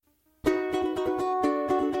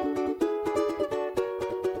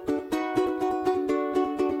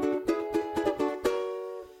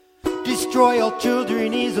Destroy All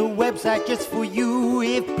Children is a website just for you.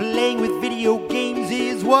 If playing with video games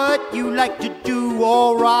is what you like to do,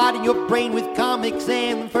 or rotting your brain with comics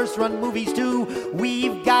and first-run movies too,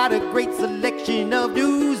 we've got a great selection of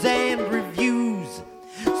news and reviews.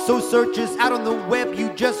 So search us out on the web,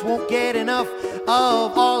 you just won't get enough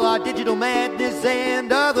of all our digital madness and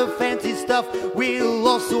other fancy stuff. We'll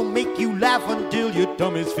also make you laugh until your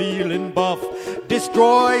tummy's feeling buff.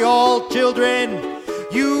 Destroy All Children,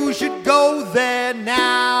 you should go there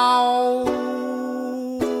now.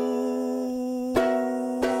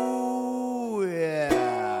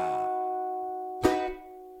 Yeah.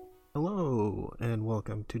 Hello, and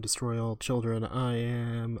welcome to Destroy All Children. I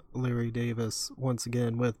am Larry Davis. Once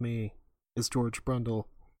again, with me is George Brundle.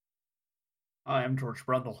 Hi, I'm George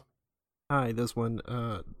Brundle. Hi, this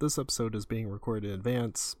episode is being recorded in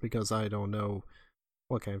advance because I don't know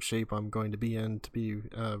what kind of shape I'm going to be in to be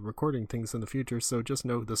recording things in the future, so just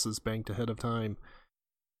know this is banked ahead of time.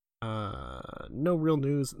 No real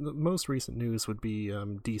news. The most recent news would be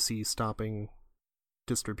DC stopping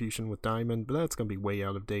distribution with Diamond, but that's going to be way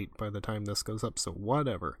out of date by the time this goes up, so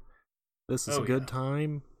whatever. This is a good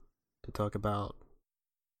time to talk about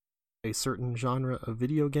a certain genre of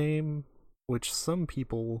video game, which some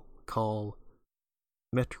people call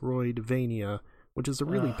Metroidvania, which is a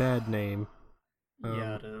really bad name.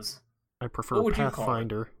 Yeah, it is. I prefer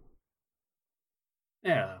Pathfinder.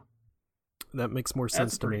 Yeah. That makes more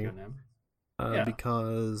sense to me. Good name.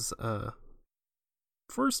 Because,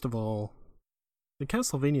 first of all, the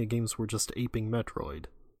Castlevania games were just aping Metroid.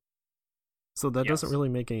 So that doesn't really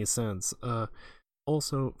make any sense.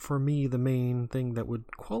 Also, for me, the main thing that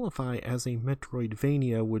would qualify as a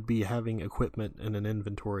Metroidvania would be having equipment in an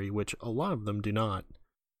inventory, which a lot of them do not.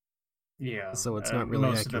 Yeah. So it's not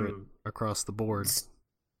really accurate across the board.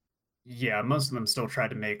 Yeah, most of them still try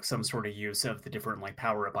to make some sort of use of the different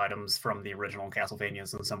power-up items from the original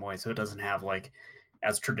Castlevanias in some way, so it doesn't have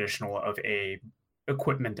as traditional of a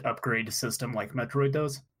equipment upgrade system like Metroid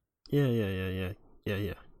does. Yeah.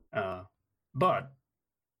 But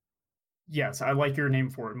yes, I like your name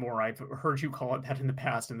for it more. I've heard you call it that in the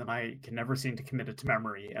past, and then I can never seem to commit it to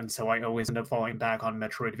memory, and so I always end up falling back on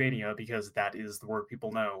Metroidvania because that is the word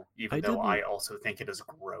people know, even though I also think it is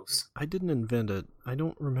gross. I didn't invent it. I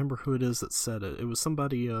don't remember who it is that said it. It was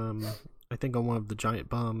somebody, I think on one of the Giant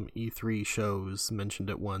Bomb E3 shows mentioned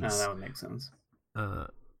it once. That would make sense.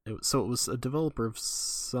 So it was a developer of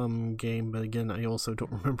some game, but again, I also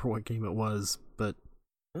don't remember what game it was, but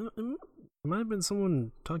it might have been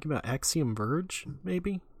someone talking about Axiom Verge,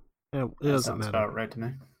 maybe? Yeah, it doesn't matter. About right to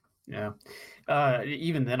me. Yeah.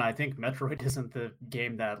 Even then, I think Metroid isn't the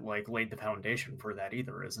game that laid the foundation for that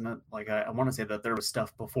either, isn't it? I want to say that there was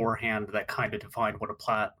stuff beforehand that kind of defined what a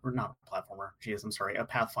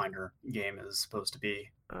Pathfinder game is supposed to be.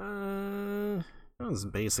 That was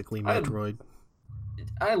basically Metroid.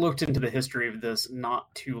 I looked into the history of this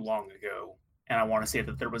not too long ago, and I want to say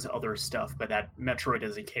that there was other stuff, but that Metroid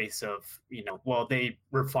is a case of, they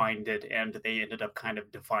refined it and they ended up kind of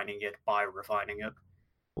defining it by refining it.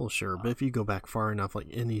 Well, sure, but if you go back far enough,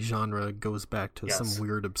 any genre goes back to some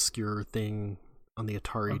weird, obscure thing on the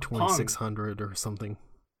Atari 2600 or something.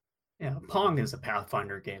 Yeah, Pong is a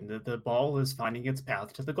Pathfinder game. The ball is finding its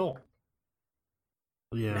path to the goal.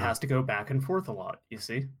 Yeah. It has to go back and forth a lot, you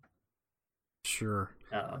see? Sure.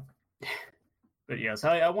 But yes,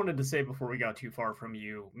 I wanted to say before we got too far from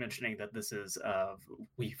you mentioning that this is,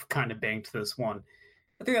 we've kind of banked this one.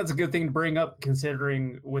 I think that's a good thing to bring up,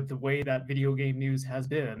 considering with the way that video game news has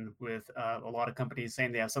been, with a lot of companies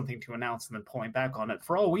saying they have something to announce and then pulling back on it.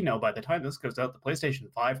 For all we know, by the time this goes out, the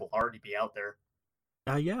PlayStation 5 will already be out there.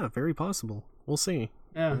 Yeah, very possible. We'll see.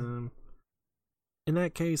 Yeah. In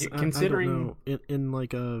that case, considering... I don't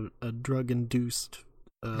know, in a drug-induced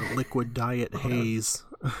liquid diet haze,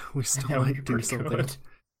 we still might do something.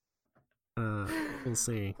 We'll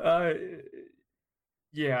see.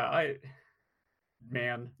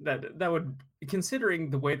 That would,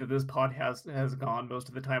 considering the way that this podcast has gone most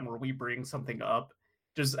of the time, where we bring something up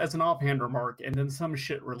just as an offhand remark and then some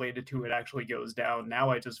shit related to it actually goes down.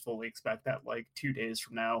 Now I just fully expect that 2 days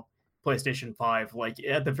from now, PlayStation 5,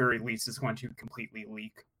 at the very least, is going to completely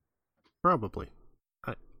leak. Probably.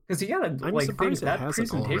 Because you gotta, I'm surprised that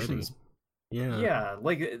presentation's... Yeah,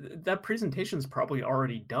 that presentation's probably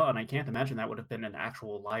already done. I can't imagine that would have been an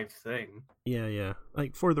actual live thing. Yeah.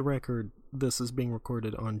 For the record, this is being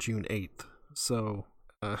recorded on June 8th, so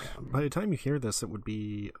by the time you hear this, it would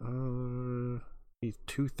be 2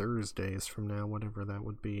 Thursdays from now, whatever that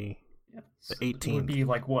would be. Yeah. The 18th. It would be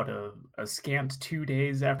a scant 2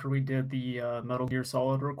 days after we did the Metal Gear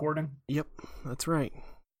Solid recording? Yep, that's right.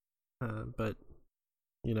 But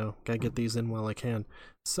gotta get these in while I can.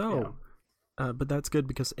 So, but that's good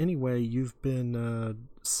because anyway, you've been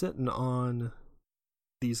sitting on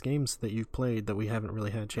these games that you've played that we haven't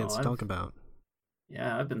really had a chance to talk about.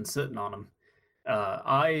 Yeah, I've been sitting on them.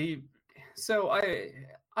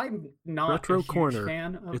 I'm not Retro a huge Corner.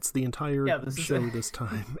 fan of... It's the entire show this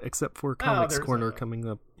time, except for Comics Corner coming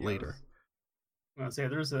up later. I was gonna say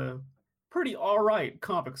there's a pretty alright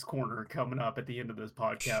Comics Corner coming up at the end of this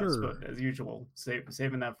podcast, but as usual,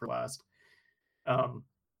 saving that for last.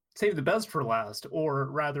 Save the best for last, or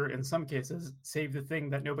rather, in some cases, save the thing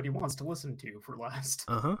that nobody wants to listen to for last.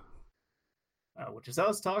 Which is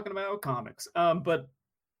us talking about comics. But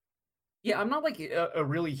yeah, I'm not like a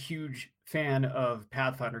really huge fan of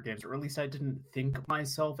Pathfinder games, or at least I didn't think of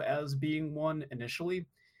myself as being one initially.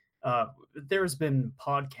 There's been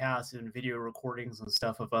podcasts and video recordings and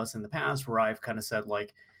stuff of us in the past where I've kind of said,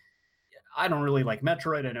 like, I don't really like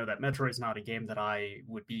Metroid. I know that Metroid's not a game that I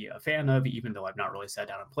would be a fan of, even though I've not really sat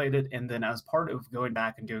down and played it. And then as part of going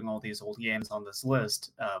back and doing all these old games on this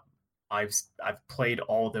list, I've played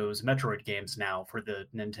all those Metroid games now for the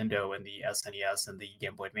Nintendo and the SNES and the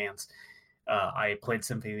Game Boy Advance. I played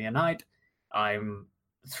Symphony of the Night. I'm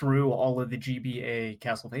through all of the GBA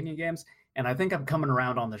Castlevania games, and I think I'm coming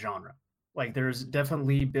around on the genre. Like, there's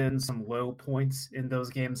definitely been some low points in those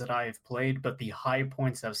games that I've played, but the high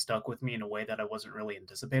points have stuck with me in a way that I wasn't really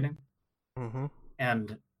anticipating.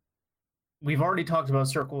 And we've already talked about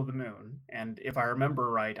Circle of the Moon, and if I remember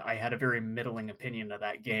right, I had a very middling opinion of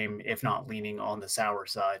that game, if not leaning on the sour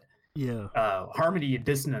side. Yeah. Harmony of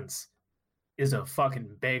Dissonance is a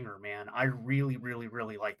fucking banger, man. I really, really,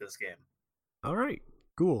 really like this game. All right,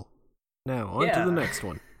 cool. Now, on to the next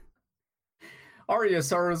one. Aria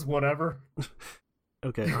Sara's whatever.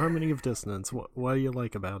 Okay, Harmony of Dissonance. What do you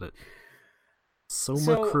like about it?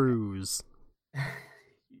 Soma Cruz.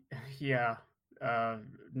 Yeah.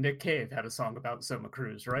 Nick Cave had a song about Soma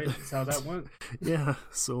Cruz, right? That's how that went? Yeah,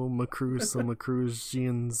 Soma Cruz,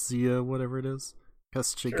 Gianzia, whatever it is.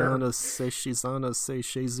 Castigliana Seshizana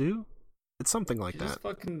Seishizu? It's something like that.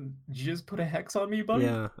 Did you just put a hex on me, buddy?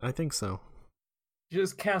 Yeah, I think so. You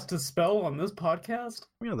just cast a spell on this podcast?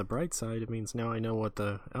 Yeah, on the bright side, it means now I know what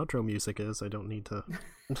the outro music is. I don't need to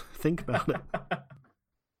think about it.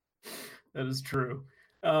 That is true.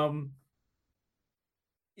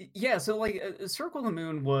 Yeah, so like Circle of the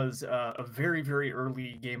Moon was a very, very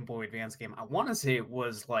early Game Boy Advance game. I want to say it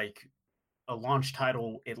was like a launch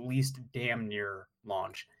title, at least damn near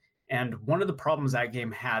launch. And one of the problems that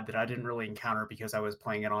game had that I didn't really encounter because I was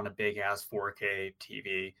playing it on a big ass 4K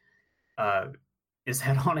TV is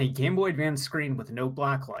that on a Game Boy Advance screen with no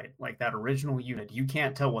blacklight, like that original unit, you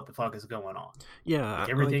can't tell what the fuck is going on. Yeah. Like,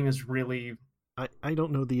 everything is really... I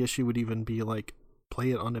don't know the issue would even be like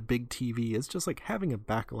play it on a big TV. It's just like having a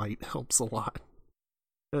backlight helps a lot.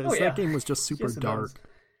 That game was just super dark.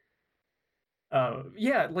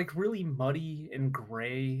 Yeah, like really muddy and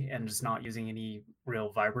gray and just not using any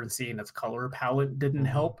real vibrancy in its color palette didn't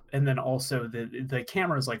help. And then also the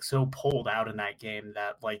camera is like so pulled out in that game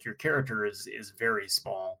that like your character is very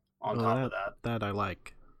small on top of that. That I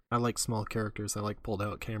like. I like small characters. I like pulled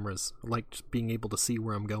out cameras. I like just being able to see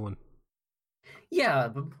where I'm going. Yeah,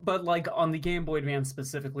 but like on the Game Boy Advance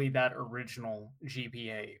specifically, that original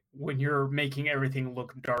GBA, when you're making everything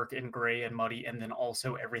look dark and gray and muddy, and then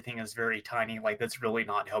also everything is very tiny, like that's really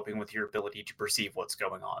not helping with your ability to perceive what's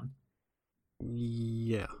going on.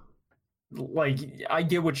 Yeah. Like, I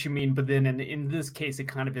get what you mean, but then in this case, it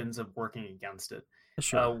kind of ends up working against it.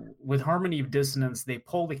 Sure. With Harmony of Dissonance, they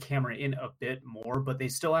pull the camera in a bit more, but they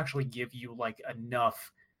still actually give you like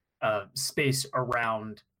enough space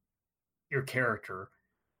around your character.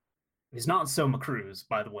 He's not Soma Cruz,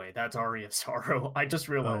 by the way. That's Aria of Sorrow. I just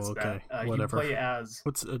realized that. Whatever. You play as...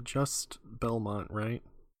 What's Just Belmont, right?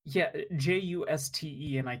 Yeah,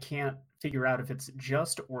 Juste, and I can't figure out if it's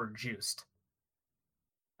Just or Juiced.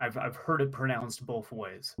 I've heard it pronounced both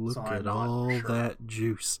ways. Look so at all that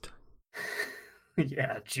juiced.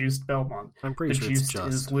 Yeah, Juiced Belmont. I'm pretty sure it's Just.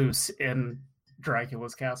 Is loose in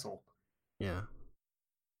Dracula's castle. Yeah.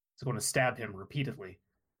 It's going to stab him repeatedly.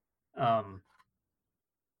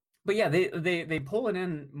 But yeah, they pull it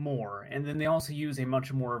in more, and then they also use a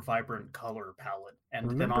much more vibrant color palette.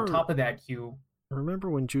 And then on top of that, you remember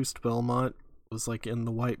when Juiced Belmont was like in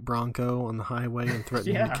the white Bronco on the highway and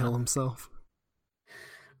threatening to kill himself?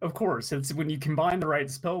 Of course, it's when you combine the right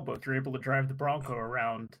spellbook, you're able to drive the Bronco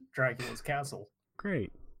around Dracula's castle.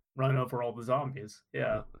 Great. Run over all the zombies.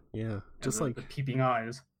 Yeah. Yeah. Just the, like the peeping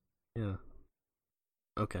eyes. Yeah.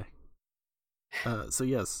 Okay. So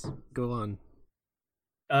yes, go on.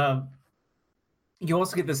 you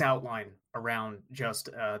also get this outline around just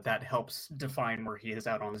that helps define where he is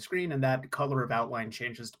out on the screen, and that color of outline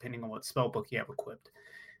changes depending on what spellbook you have equipped,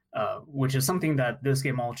 which is something that this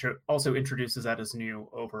game also introduces that is new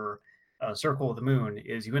over Circle of the Moon,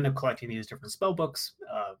 is you end up collecting these different spellbooks.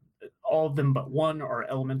 All of them but one are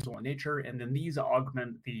elemental in nature, and then these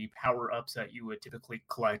augment the power-ups that you would typically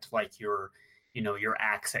collect, like your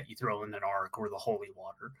axe that you throw in an arc or the holy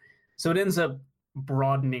water. So it ends up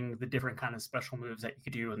broadening the different kind of special moves that you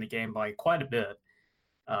could do in the game by quite a bit.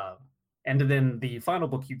 And then the final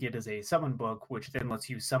book you get is a summon book, which then lets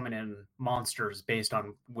you summon in monsters based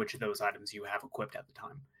on which of those items you have equipped at the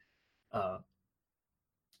time.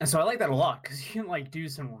 And so I like that a lot, because you can like do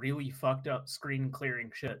some really fucked up screen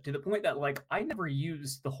clearing shit, to the point that like I never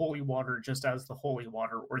used the holy water just as the holy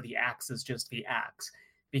water or the axe as just the axe,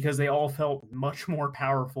 because they all felt much more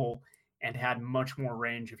powerful and had much more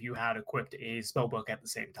range if you had equipped a spellbook at the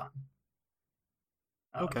same time.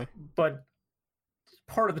 Okay. But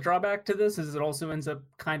part of the drawback to this is it also ends up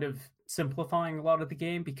kind of simplifying a lot of the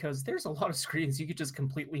game, because there's a lot of screens you could just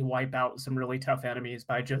completely wipe out some really tough enemies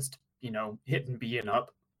by just, hitting B and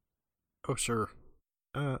up. Oh, sure.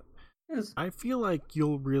 I feel like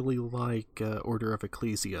you'll really like Order of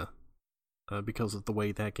Ecclesia because of the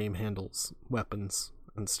way that game handles weapons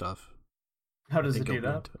and stuff. How does it do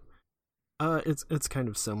that? It's kind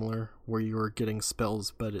of similar, where you're getting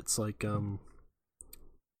spells, but it's like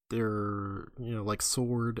they're like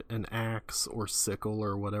sword and axe or sickle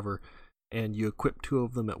or whatever, and you equip two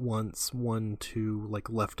of them at once, one to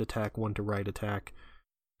like left attack, one to right attack,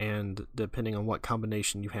 and depending on what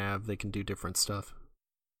combination you have, they can do different stuff.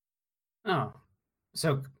 Oh,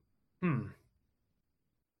 so it's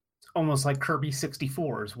almost like Kirby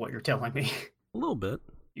 64 is what you're telling me. A little bit.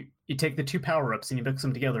 You take the two power-ups and you mix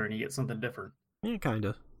them together and you get something different. Yeah,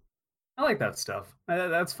 kinda. I like that stuff.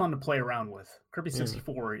 That's fun to play around with. Kirby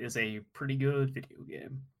 64 is a pretty good video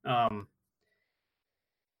game.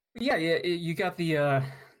 You got the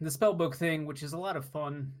spellbook thing, which is a lot of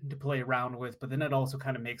fun to play around with, but then it also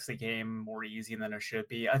kind of makes the game more easy than it should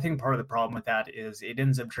be. I think part of the problem with that is it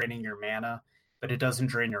ends up draining your mana, but it doesn't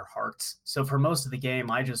drain your hearts. So for most of the game,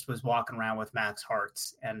 I just was walking around with max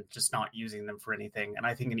hearts and just not using them for anything. And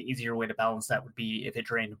I think an easier way to balance that would be if it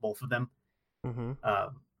drained both of them. Mm-hmm.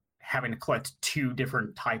 Having to collect two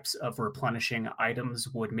different types of replenishing items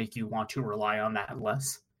would make you want to rely on that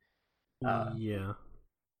less. Yeah.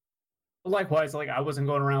 Likewise, like I wasn't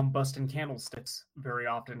going around busting candlesticks very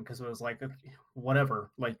often, because it was like,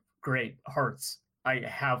 whatever, like great hearts. I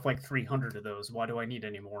have like 300 of those. Why do I need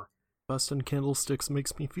any more? Busting candlesticks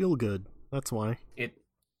makes me feel good. That's why. It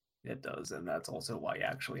does, and that's also why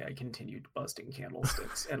actually I continued busting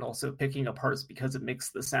candlesticks and also picking up hearts, because it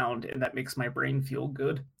makes the sound and that makes my brain feel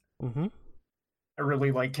good. Mm-hmm. I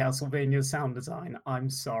really like Castlevania's sound design.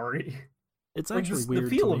 I'm sorry. It's actually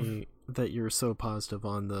weird to me that you're so positive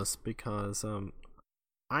on this, because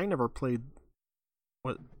I never played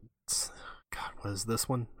what is this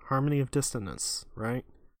one? Harmony of Dissonance, right?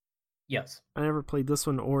 Yes. I never played this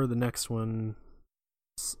one or the next one,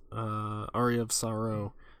 Aria of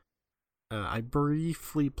Sorrow. I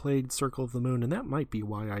briefly played Circle of the Moon, and that might be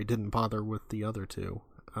why I didn't bother with the other two.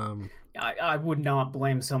 I would not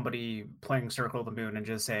blame somebody playing Circle of the Moon and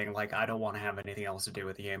just saying, like, I don't want to have anything else to do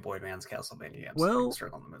with the Game Boy Advance Castlevania. Well,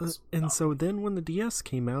 so then when the DS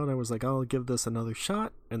came out, I was like, I'll give this another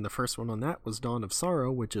shot, and the first one on that was Dawn of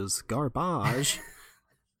Sorrow, which is garbage.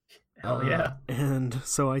 Hell yeah. And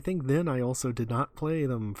so I think then I also did not play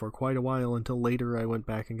them for quite a while, until later I went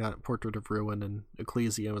back and got Portrait of Ruin and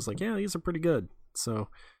Ecclesia. I was like, yeah, these are pretty good. So,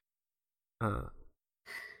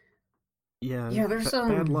 yeah, there's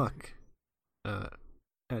bad luck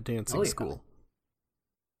at dancing school.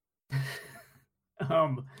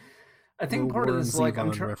 I think part of this, like, I'm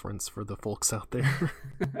reference for the folks out there.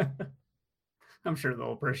 I'm sure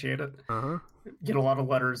they'll appreciate it. Uh-huh. Get a lot of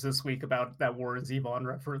letters this week about that Warren Zevon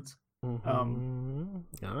reference.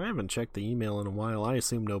 Mm-hmm. I haven't checked the email in a while. I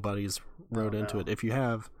assume nobody's wrote into it. If you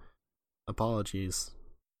have, apologies.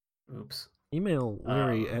 Oops. Email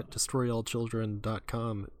Larry at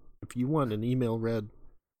destroyallchildren.com if you want an email read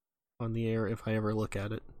on the air if I ever look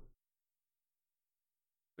at it.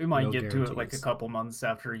 We might get to it like a couple months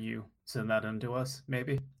after you send that in to us,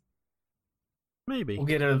 maybe. Maybe. We'll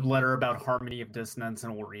get a letter about Harmony of Dissonance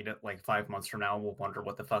and we'll read it like 5 months from now. We'll wonder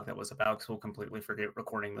what the fuck that was about, because we'll completely forget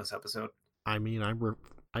recording this episode. I mean,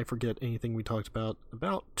 I forget anything we talked about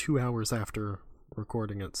 2 hours after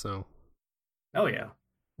recording it, so... Oh yeah.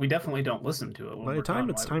 We definitely don't listen to it. By the time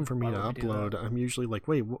it's time for me to upload, I'm usually like,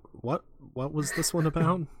 wait, what was this one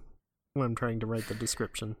about? When I'm trying to write the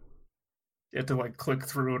description. You have to like click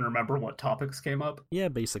through and remember what topics came up. Yeah,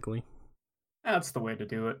 basically. That's the way to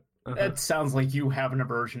do it. It sounds like you have an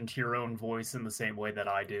aversion to your own voice in the same way that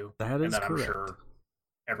I do. That is and that correct. I'm sure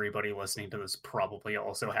everybody listening to this probably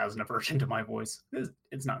also has an aversion to my voice.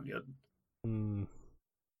 It's not good.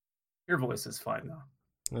 Your voice is fine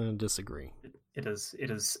though. I disagree. It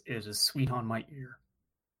is sweet on my ear.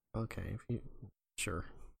 Okay, sure.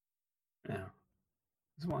 Yeah.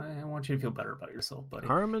 I want you to feel better about yourself, buddy.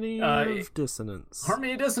 Harmony of Dissonance.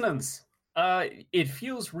 Harmony of Dissonance. It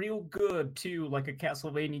feels real good too, like a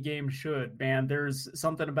Castlevania game should, man. There's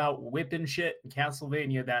something about whipping shit in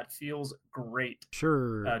Castlevania that feels great.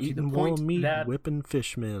 Sure, eating wall meat, whipping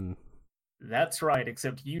fishmen. That's right,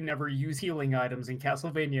 except you never use healing items in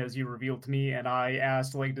Castlevania, as you revealed to me, and I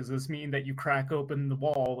asked, like, does this mean that you crack open the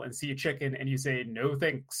wall and see a chicken and you say, no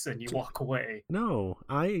thanks, and you walk away? No,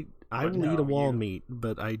 I will eat a wall meat,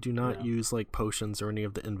 but I do not use, like, potions or any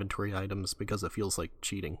of the inventory items because it feels like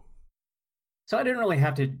cheating. So I didn't really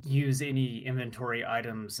have to use any inventory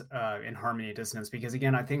items in Harmony of Dissonance because,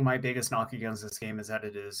 again, I think my biggest knock against this game is that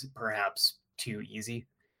it is perhaps too easy.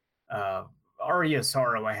 Aria of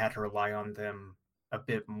Sorrow, I had to rely on them a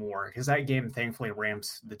bit more because that game thankfully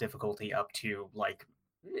ramps the difficulty up to like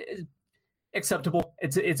acceptable.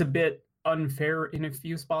 It's a bit unfair in a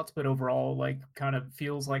few spots, but overall, like, kind of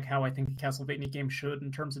feels like how I think a Castlevania game should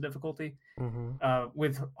in terms of difficulty.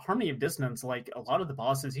 With Harmony of Dissonance, like, a lot of the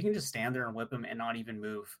bosses, you can just stand there and whip them and not even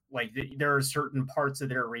move. Like, there are certain parts of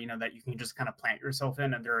their arena that you can just kind of plant yourself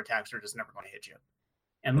in, and their attacks are just never going to hit you.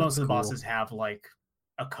 And most of the bosses have like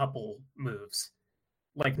a couple moves.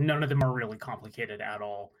 Like, none of them are really complicated at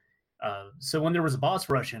all. So when there was a boss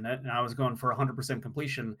rush in it, and I was going for 100%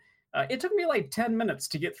 completion, it took me like 10 minutes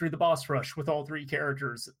to get through the boss rush with all three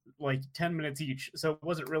characters, like 10 minutes each. So it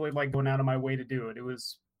wasn't really like going out of my way to do it. It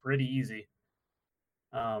was pretty easy.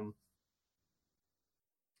 But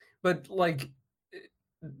like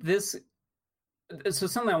this, so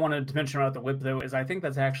something I wanted to mention about the whip though is I think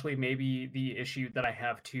that's actually maybe the issue that I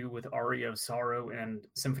have too with Aria of Sorrow and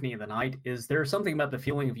Symphony of the Night is there's something about the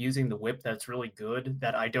feeling of using the whip that's really good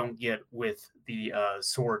that I don't get with the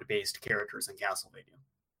sword-based characters in Castlevania.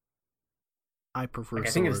 I prefer like,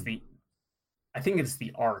 sword. I think it's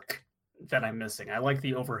the arc that I'm missing. I like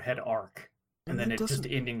the overhead arc, and then it just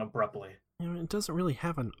ending abruptly. It doesn't really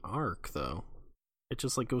have an arc though. It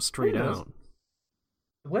just like goes straight out.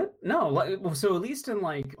 What? No. So at least in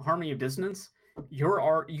like Harmony of Dissonance,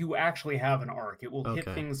 you actually have an arc. It will hit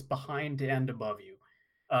things behind and above you.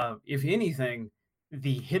 If anything,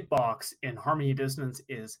 the hitbox in Harmony of Dissonance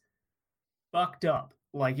is fucked up.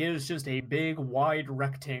 Like, it is just a big, wide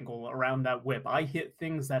rectangle around that whip. I hit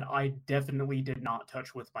things that I definitely did not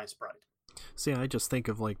touch with my sprite. See, I just think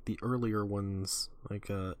of, like, the earlier ones, like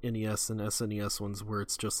NES and SNES ones, where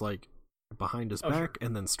it's just, like, behind his back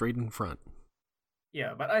and then straight in front.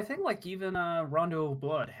 Yeah, but I think, like, even Rondo of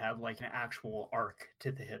Blood had, like, an actual arc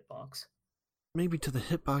to the hitbox. Maybe to the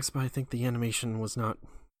hitbox, but I think the animation was not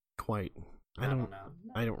quite. I don't know.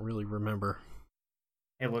 I don't really remember.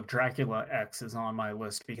 Hey, look, Dracula X is on my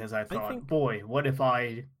list because I thought, boy, what if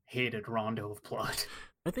I hated Rondo of Blood?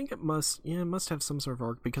 I think it must have some sort of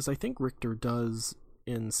arc, because I think Richter does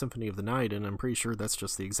in Symphony of the Night, and I'm pretty sure that's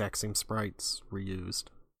just the exact same sprites reused.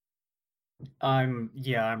 I'm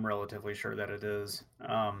relatively sure that it is.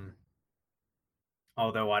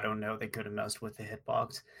 Although I don't know, they could have messed with the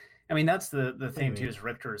hitbox. I mean, that's the thing too, is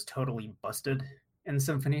Richter is totally busted in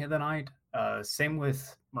Symphony of the Night. Same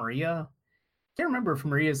with Maria. I can't remember if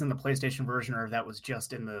Maria's in the PlayStation version or if that was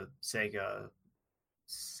just in the Sega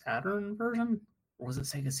Saturn version, or was it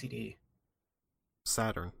Sega CD?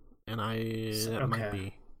 Saturn, and that might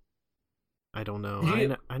be. I don't know.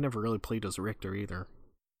 I never really played as Richter either.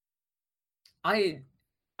 I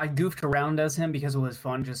goofed around as him because it was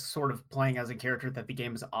fun, just sort of playing as a character that the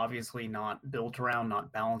game is obviously not built around,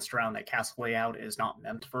 not balanced around. That cast layout is not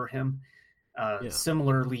meant for him.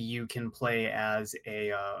 Similarly, you can play as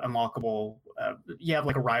a unlockable. You have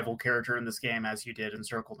like a rival character in this game, as you did in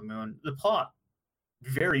Circle of the Moon. The plot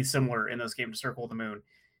very similar in this game to Circle of the Moon,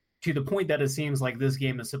 to the point that it seems like this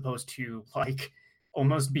game is supposed to like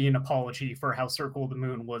almost be an apology for how Circle of the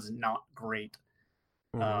Moon was not great.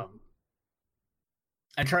 I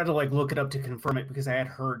tried to like look it up to confirm it because I had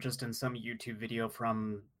heard just in some YouTube video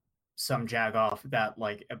from some jagoff that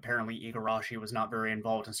like apparently Igarashi was not very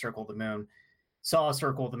involved in Circle of the Moon, saw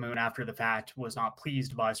Circle of the Moon after the fact, was not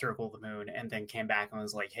pleased by Circle of the Moon, and then came back and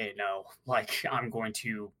was like, hey, no, like, I'm going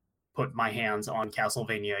to put my hands on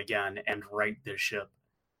Castlevania again and right this ship.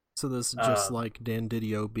 So this is just like Dan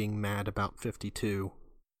Didio being mad about 52.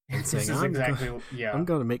 and saying, This is exactly, yeah. I'm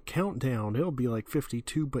gonna make Countdown. It'll be like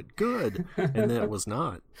 52, but good. And then it was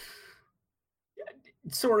not.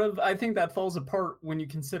 Sort of. I think that falls apart when you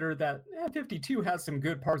consider that 52 has some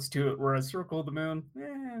good parts to it, whereas Circle of the Moon,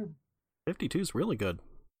 52 is really good.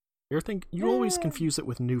 You always confuse it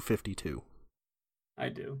with New 52. I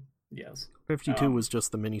do, yes. 52 was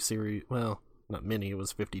just the mini-series. Well, not mini, it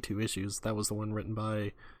was 52 issues. That was the one written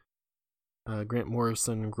by Grant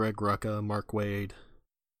Morrison, Greg Rucka, Mark Waid.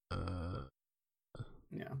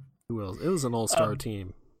 Yeah. Who else? It was an all-star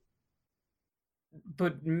team.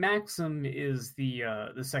 But Maxim is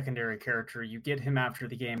the secondary character. You get him after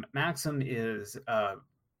the game. Maxim is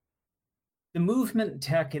the movement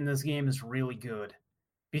tech in this game is really good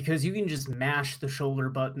because you can just mash the shoulder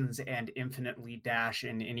buttons and infinitely dash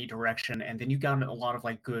in any direction, and then you got a lot of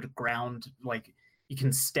like good ground, like you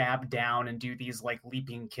can stab down and do these like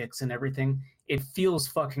leaping kicks and everything. It feels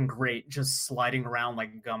fucking great just sliding around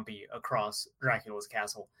like Gumby across Dracula's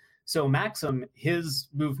castle. So Maxim, his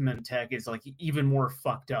movement tech is like even more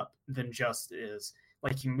fucked up than Just is.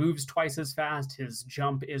 Like he moves twice as fast, his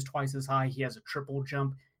jump is twice as high, he has a triple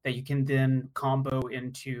jump that you can then combo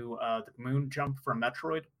into the moon jump from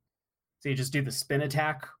Metroid. So you just do the spin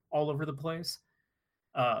attack all over the place.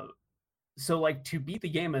 So like to beat the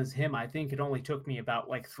game as him, I think it only took me about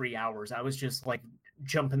like 3 hours. I was just like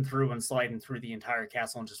jumping through and sliding through the entire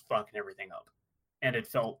castle and just fucking everything up. And it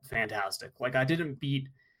felt fantastic. Like I didn't beat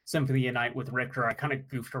Symphony of Night with Richter. I kind of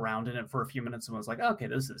goofed around in it for a few minutes and was like, okay,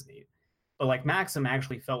 this is neat. But like Maxim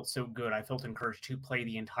actually felt so good, I felt encouraged to play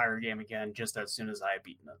the entire game again just as soon as I had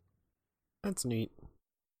beaten it. That's neat.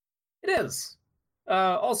 It is.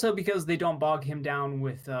 Also because they don't bog him down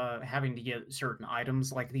with having to get certain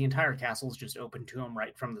items. Like the entire castle is just open to him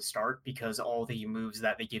right from the start because all the moves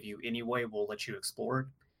that they give you anyway will let you explore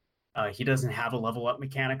it. He doesn't have a level up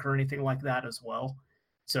mechanic or anything like that as well.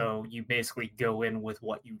 So you basically go in with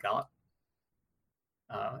what you got.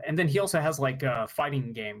 And then he also has like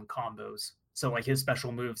fighting game combos. So like his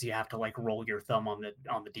special moves, you have to like roll your thumb on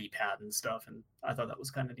the D-pad and stuff. And I thought that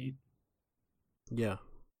was kind of neat. Yeah.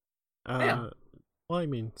 Yeah. Well, I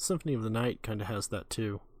mean, Symphony of the Night kind of has that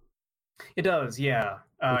too. It does, yeah.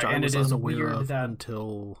 Which I and was it is unaware weird of that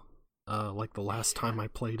until like the last time I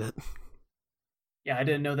played it. Yeah, I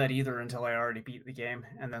didn't know that either until I already beat the game,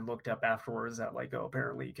 and then looked up afterwards that like, oh,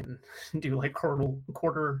 apparently you can do like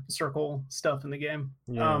quarter circle stuff in the game.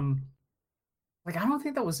 Yeah. Like I don't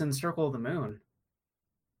think that was in Circle of the Moon.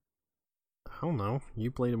 I don't know.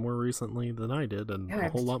 You played it more recently than I did, and Yeah, a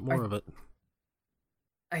whole lot more of it.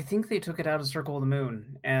 I think they took it out of Circle of the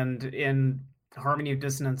Moon, and in Harmony of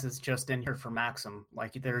Dissonance is just in here for Maxim.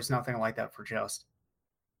 Like there's nothing like that for Just.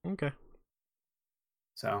 Okay.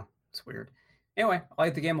 So it's weird. Anyway, I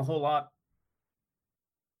liked the game a whole lot.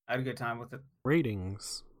 I had a good time with it.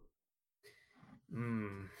 Ratings.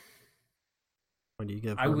 What do you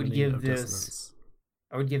give? I would give this. Dissonance?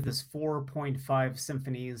 I would give this 4.5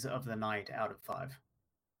 Symphonies of the Night out of 5.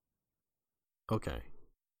 Okay.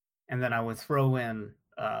 And then I would throw in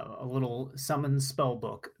a little summon spell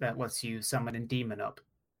book that lets you summon a demon up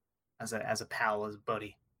as a pal, as a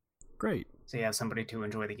buddy. Great. So you have somebody to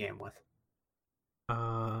enjoy the game with.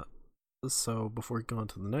 So before we go on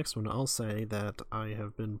to the next one, I'll say that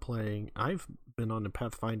I've been on a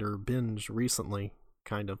Pathfinder binge recently,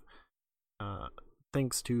 kind of,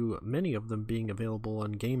 thanks to many of them being available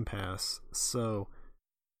on Game Pass. So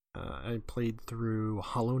I played through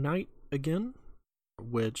Hollow Knight again,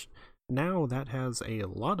 which now that has a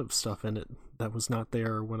lot of stuff in it that was not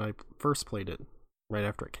there when I first played it, right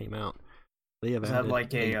after it came out. They have added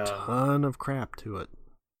like a ton of crap to it.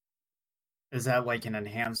 Is that like an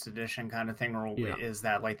enhanced edition kind of thing, or is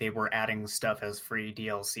that like they were adding stuff as free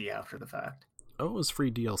DLC after the fact? Oh, it was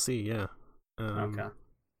free DLC, yeah. Okay.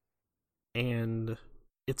 And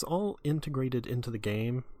it's all integrated into the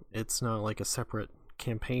game. It's not like a separate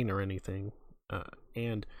campaign or anything.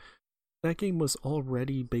 And that game was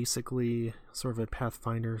already basically sort of a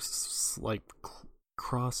Pathfinder, like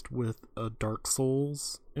crossed with a Dark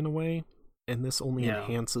Souls in a way. And this only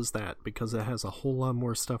enhances that because it has a whole lot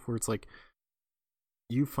more stuff where it's like,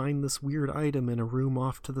 you find this weird item in a room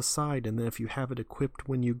off to the side, and then if you have it equipped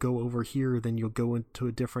when you go over here, then you'll go into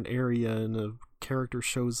a different area and a character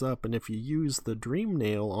shows up, and if you use the dream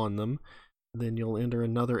nail on them, then you'll enter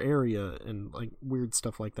another area, and like weird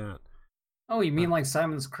stuff like that. Oh, you mean like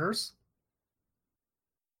Simon's Curse?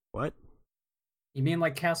 What? You mean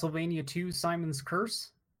like Castlevania 2 Simon's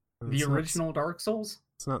Curse? The original Dark Souls?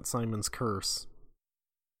 It's not Simon's Curse.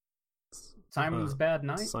 Simon's Bad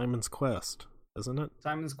Night? Simon's Quest, isn't it?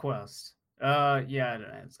 Simon's Quest. Yeah,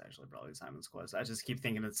 it's actually probably Simon's Quest. I just keep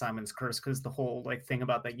thinking it's Simon's Curse because the whole like thing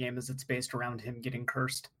about that game is it's based around him getting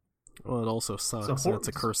cursed. Well, it also sucks. It's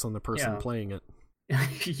a curse on the person playing it.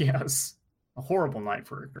 Yes, a horrible night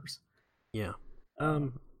for a curse. Yeah.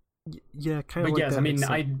 Yeah, kind of like yes, that. I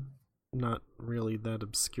mean, not really that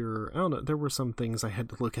obscure. I don't know. There were some things I had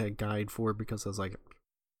to look at a guide for because I was like,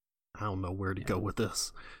 I don't know where to go with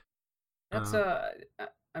this. That's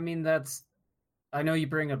I mean, I know you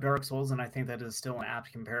bring up Dark Souls, and I think that is still an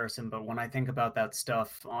apt comparison. But when I think about that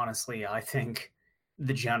stuff, honestly, I think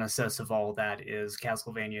the genesis of all that is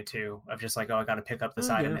Castlevania 2, of just like, oh, I got to pick up this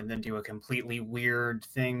item and then do a completely weird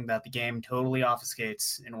thing that the game totally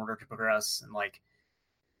obfuscates in order to progress. And like,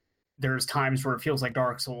 there's times where it feels like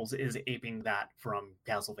Dark Souls is aping that from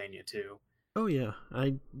Castlevania 2. Oh yeah,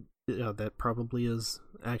 that probably is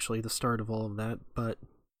actually the start of all of that, but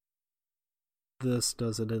this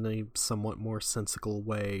does it in a somewhat more sensical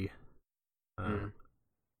way.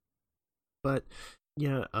 But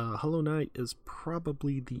yeah, Hollow Knight is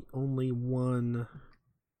probably the only one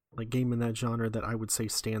like game in that genre that I would say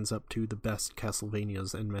stands up to the best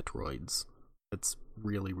Castlevanias and Metroids. It's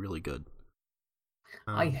really, really good.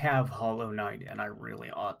 I have Hollow Knight, and I really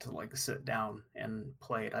ought to like sit down and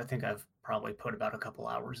play it. I think I've probably put about a couple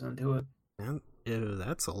hours into it. And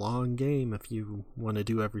that's a long game if you want to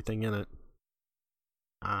do everything in it.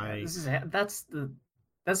 That's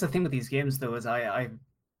the thing with these games though, is I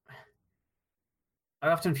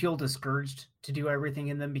often feel discouraged to do everything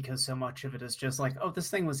in them because so much of it is just like, oh, this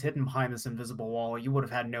thing was hidden behind this invisible wall. You would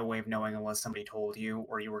have had no way of knowing unless somebody told you,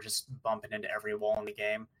 or you were just bumping into every wall in the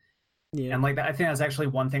game. Yeah. And like I think that's actually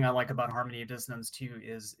one thing I like about Harmony of Dissonance too,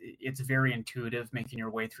 is it's very intuitive making your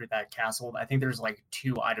way through that castle. I think there's like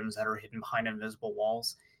 2 items that are hidden behind invisible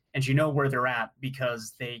walls, and you know where they're at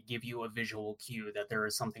because they give you a visual cue that there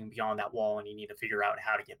is something beyond that wall and you need to figure out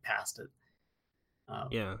how to get past it.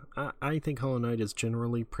 Yeah, I think Hollow Knight is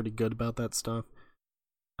generally pretty good about that stuff.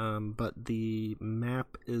 But the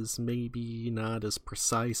map is maybe not as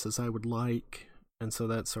precise as I would like, and so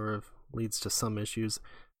that sort of leads to some issues.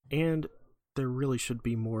 And there really should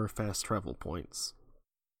be more fast travel points.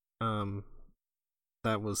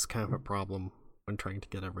 That was kind of a problem when trying to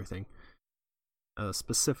get everything.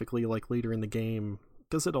 Specifically, like later in the game,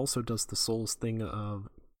 because it also does the Souls thing of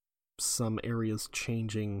some areas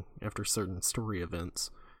changing after certain story events.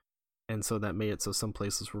 And so that made it so some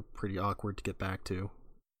places were pretty awkward to get back to.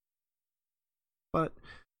 But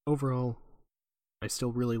overall, I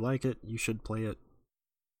still really like it. You should play it.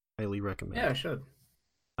 Highly recommend. Yeah, I should.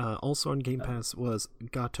 Also on Game Pass was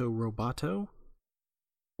Gato Roboto,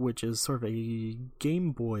 which is sort of a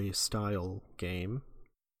Game Boy style game.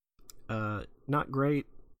 Not great,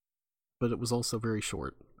 but it was also very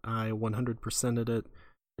short. I 100%ed it.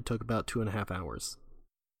 It took about 2.5 hours.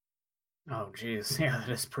 Oh, jeez. Yeah, that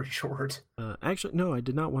is pretty short. Actually, no, I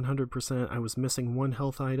did not 100%. I was missing 1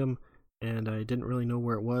 health item, and I didn't really know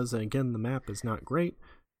where it was. And again, the map is not great,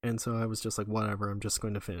 and so I was just like, whatever, I'm just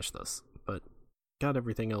going to finish this. But got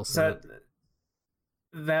everything else.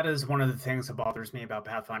 That is one of the things that bothers me about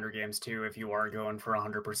Pathfinder games too. If you are going for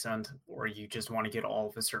 100%, or you just want to get all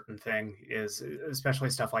of a certain thing, is especially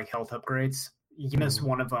stuff like health upgrades. You miss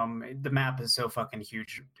one of them. The map is so fucking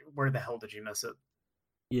huge. Where the hell did you miss it?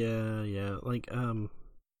 Yeah. Like,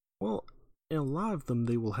 well, in a lot of them,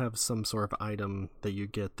 they will have some sort of item that you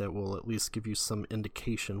get that will at least give you some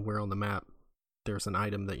indication where on the map there's an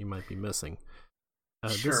item that you might be missing.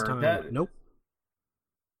 Sure, this time, nope.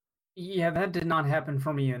 Yeah, that did not happen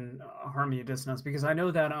for me in Harmony of Dissonance, because I know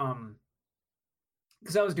that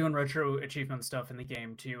because I was doing retro achievement stuff in the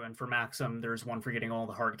game too, and for Maxim there's one for getting all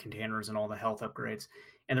the heart containers and all the health upgrades,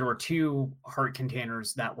 and there were 2 heart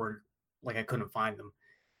containers that were like I couldn't find them,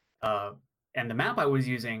 and the map I was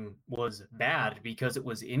using was bad because it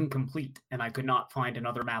was incomplete, and I could not find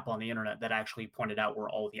another map on the internet that actually pointed out where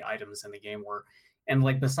all the items in the game were. And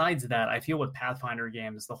like besides that, I feel with Pathfinder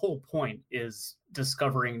games, the whole point is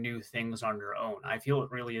discovering new things on your own. I feel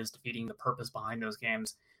it really is defeating the purpose behind those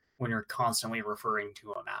games when you're constantly referring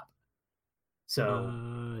to a map. So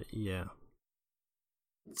yeah.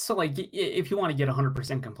 So like if you want to get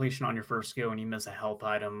 100% completion on your first go and you miss a health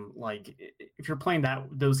item, like if you're playing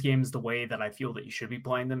those games the way that I feel that you should be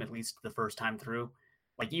playing them, at least the first time through,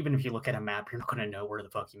 like even if you look at a map, you're not going to know where the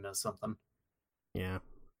fuck you missed something. Yeah.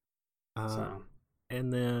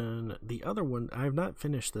 And then the other one, I have not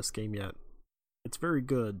finished this game yet. It's very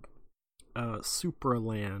good.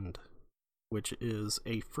 Supraland, which is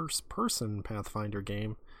a first-person Pathfinder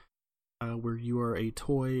game where you are a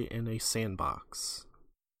toy in a sandbox.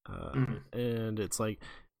 And it's like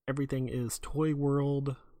everything is toy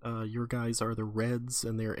world, your guys are the reds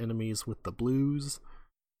and their enemies with the blues.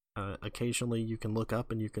 Occasionally you can look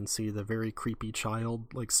up and you can see the very creepy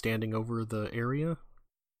child like standing over the area,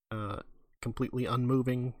 completely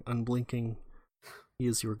unmoving, unblinking. He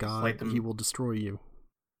is your god. Like he will destroy you.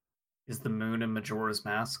 Is the moon in Majora's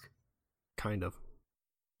Mask? Kind of.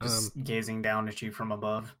 Just gazing down at you from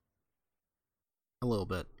above? A little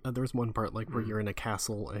bit. There's one part like where you're in a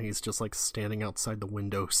castle and he's just like standing outside the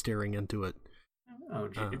window staring into it. Oh,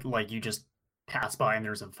 like you just pass by and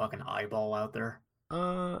there's a fucking eyeball out there?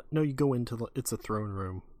 No, you go into it's a throne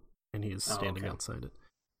room and he's standing outside it.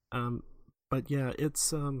 But yeah,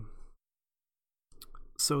 it's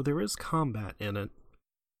so there is combat in it,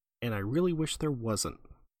 and I really wish there wasn't,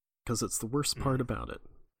 because it's the worst part about it.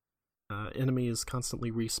 Enemies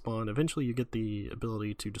constantly respawn. Eventually you get the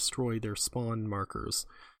ability to destroy their spawn markers.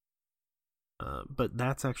 But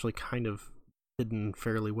that's actually kind of hidden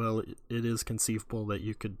fairly well. It is conceivable that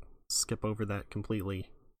you could skip over that completely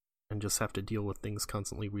and just have to deal with things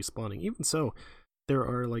constantly respawning. Even so, there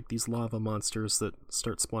are like these lava monsters that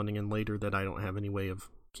start spawning in later that I don't have any way of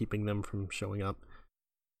keeping them from showing up.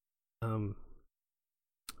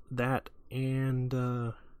 That and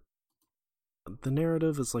the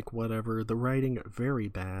narrative is like whatever. The writing very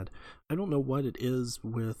bad. I don't know what it is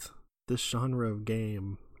with this genre of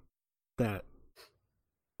game that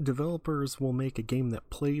developers will make a game that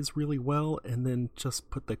plays really well and then just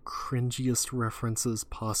put the cringiest references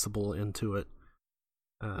possible into it.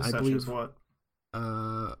 I believe as what?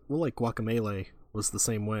 Well, like Guacamelee was the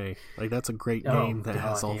same way. Like that's a great game that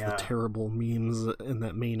has all the terrible memes in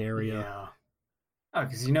that main area. Yeah. Oh,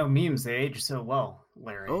 because you know memes, they age so well,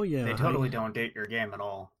 Larry. Oh yeah, they totally don't date your game at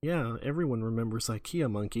all. Yeah, everyone remembers IKEA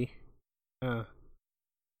Monkey.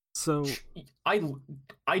 So I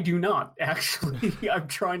do not actually. I'm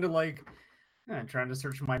trying to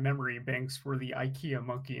search my memory banks for the IKEA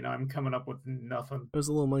Monkey, and I'm coming up with nothing. There's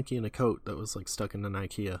a little monkey in a coat that was like stuck in an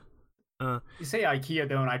IKEA. You say IKEA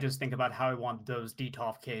though, and I just think about how I want those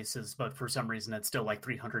DTOF cases, but for some reason it's still like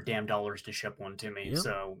 $300 to ship one to me. Yep.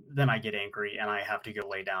 So then I get angry and I have to go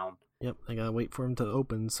lay down. Yep, I gotta wait for him to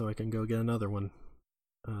open so I can go get another one.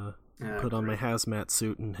 Put on my hazmat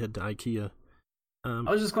suit and head to IKEA. I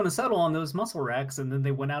was just going to settle on those muscle racks, and then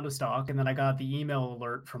they went out of stock, and then I got the email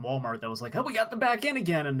alert from Walmart that was like, oh, we got them back in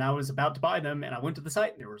again, and I was about to buy them, and I went to the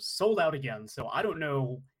site, and they were sold out again. So I don't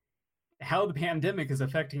know how the pandemic is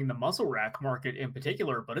affecting the muscle rack market in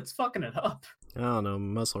particular, but it's fucking it up. I don't know,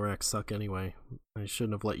 muscle racks suck anyway. I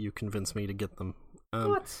shouldn't have let you convince me to get them.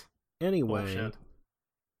 What? Anyway,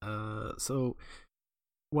 so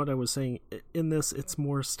what I was saying, in this, it's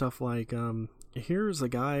more stuff like, here's a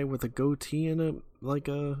guy with a goatee and it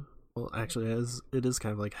is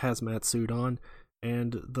kind of like hazmat suit on,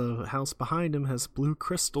 and the house behind him has blue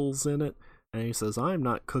crystals in it, and he says, I'm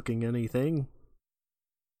not cooking anything.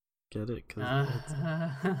 Get it?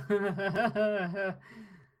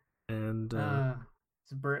 And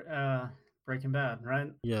it's Breaking Bad,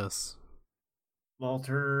 right? Yes.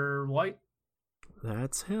 Walter White?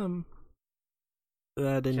 That's him.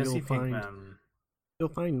 That, and Jesse you'll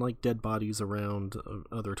find like dead bodies around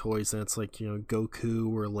other toys, and it's like, you know,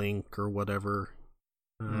 Goku or Link or whatever,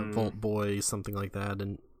 Vault Boy, something like that,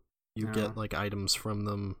 and you get like items from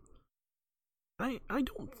them. I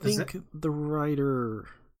don't think the writer,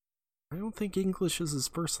 I don't think English is his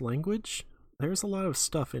first language. There's a lot of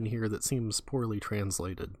stuff in here that seems poorly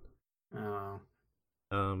translated.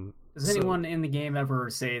 Does anyone in the game ever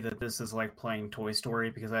say that this is like playing Toy Story?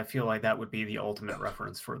 Because I feel like that would be the ultimate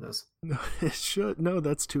reference for this. No, it should. No,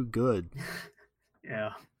 that's too good.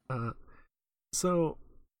 Yeah. So,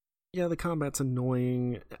 yeah, the combat's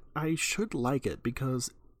annoying. I should like it because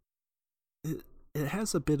it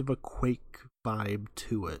has a bit of a Quake vibe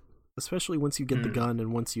to it, especially once you get the gun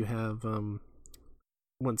and once you have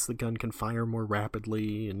once the gun can fire more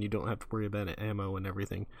rapidly and you don't have to worry about ammo and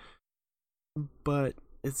everything. But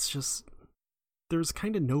it's just, there's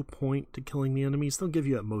kind of no point to killing the enemies. They'll give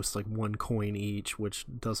you at most like 1 coin each, which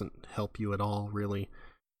doesn't help you at all, really.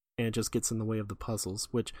 And it just gets in the way of the puzzles,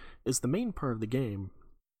 which is the main part of the game.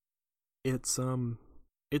 It's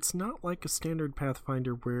not like a standard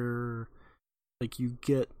Pathfinder where like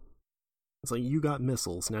it's like you got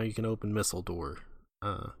missiles, now you can open missile door.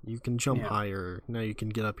 You can jump higher, now you can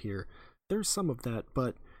get up here. There's some of that,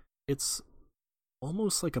 but it's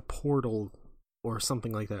almost like a portal or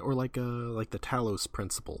something like that, or like the Talos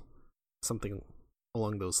principle, something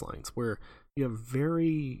along those lines, where you have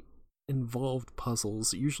very involved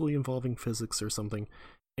puzzles, usually involving physics or something,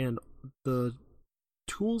 and the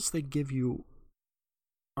tools they give you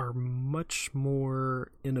are much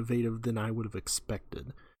more innovative than I would have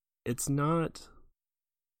expected. It's not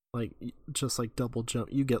like just like double jump.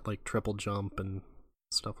 You get like triple jump and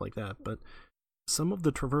stuff like that, but some of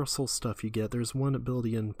the traversal stuff you get, there's one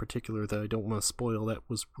ability in particular that I don't want to spoil that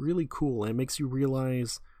was really cool, and it makes you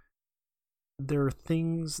realize there are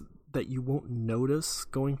things that you won't notice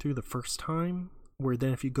going through the first time, where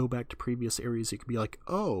then if you go back to previous areas, you could be like,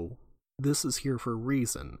 oh, this is here for a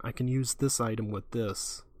reason. I can use this item with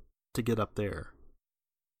this to get up there,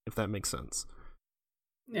 if that makes sense.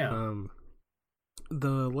 Yeah.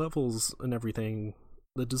 The levels and everything,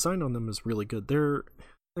 the design on them is really good. There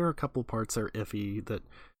are a couple parts that are iffy, that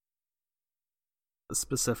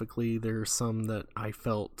specifically there's some that I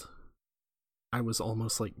felt I was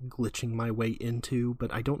almost like glitching my way into,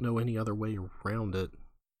 but I don't know any other way around it.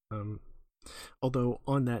 Although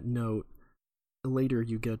on that note, later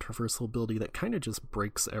you get a traversal ability that kind of just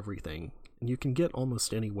breaks everything, and you can get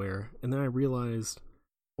almost anywhere. And then I realized,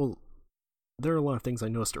 well, there are a lot of things I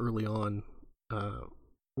noticed early on,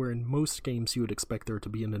 where in most games you would expect there to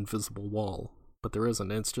be an invisible wall, but there isn't.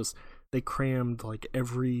 It's just they crammed like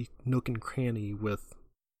every nook and cranny with,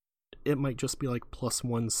 it might just be like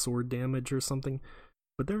 +1 sword damage or something,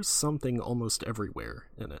 but there's something almost everywhere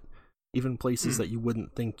in it, even places that you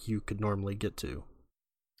wouldn't think you could normally get to.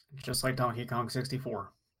 Just like Donkey Kong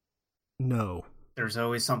 64. No. There's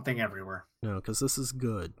always something everywhere. No, because this is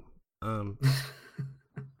good.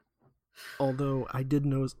 Although I did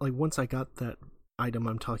notice, like, once I got that item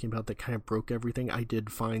I'm talking about that kind of broke everything, I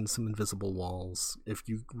did find some invisible walls if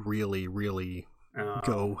you really, really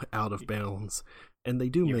go out of bounds. And they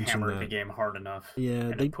do mention hammered that. the game hard enough. Yeah,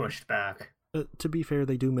 and they it pushed back. To be fair,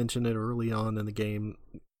 they do mention it early on in the game.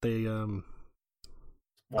 They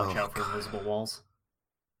watch out for invisible walls.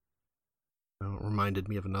 Oh, it reminded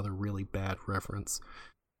me of another really bad reference.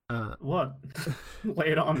 What? Lay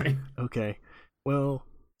it on me. Okay. Well,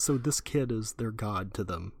 so this kid is their god to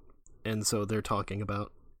them. And so they're talking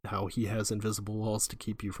about how he has invisible walls to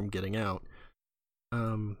keep you from getting out.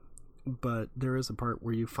 But there is a part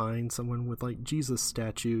where you find someone with like Jesus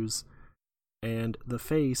statues, and the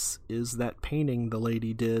face is that painting the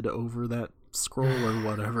lady did over that scroll or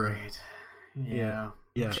whatever. Right. Yeah.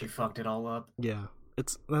 She fucked it all up. Yeah.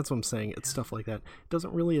 That's what I'm saying. It's stuff like that. It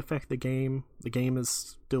doesn't really affect the game. The game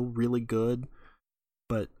is still really good,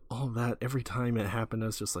 but all that, every time it happened, I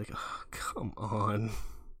was just like, oh, come on.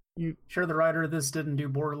 You sure the writer of this didn't do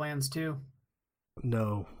Borderlands 2?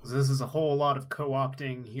 No. This is a whole lot of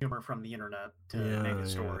co-opting humor from the internet to make a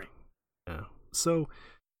story. Yeah. So,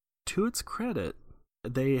 to its credit,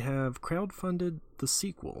 they have crowdfunded the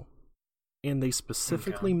sequel, and they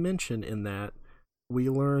specifically mention in that we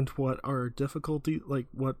learned what our difficulty, like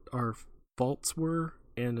what our faults were,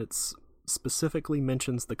 and it's specifically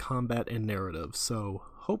mentions the combat and narrative. So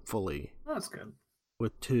hopefully, that's good.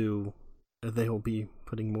 With 2, they will be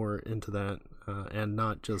putting more into that, and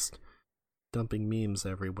not just dumping memes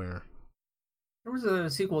everywhere. There was a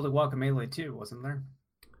sequel to Guacamelee 2, wasn't there?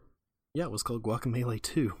 Yeah, it was called Guacamelee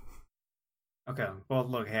 2. Okay, well,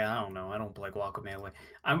 look, hey, I don't know. I don't play Guacamelee.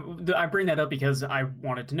 I bring that up because I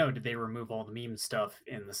wanted to know, did they remove all the meme stuff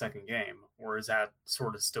in the second game? Or is that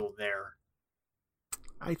sort of still there?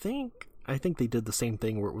 I think they did the same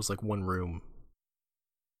thing where it was like one room.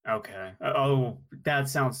 Okay. Oh, that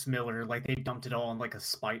sounds familiar. Like they dumped it all in like a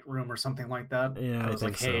spite room or something like that. Yeah, I was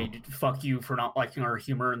like, hey, fuck you for not liking our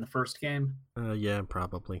humor in the first game. Yeah,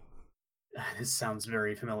 probably. This sounds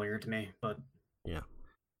very familiar to me, but yeah.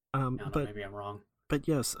 But maybe I'm wrong. But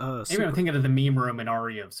yes, maybe I'm thinking of the meme room in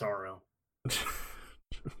Aria of Sorrow.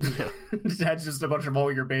 Yeah. That's just a bunch of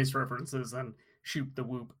all your base references and shoot the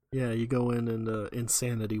whoop. Yeah, you go in and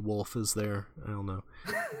Insanity Wolf is there. I don't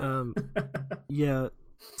know. Yeah.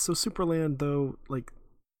 So Superland, though, like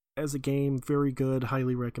as a game, very good,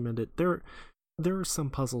 highly recommend it. There are some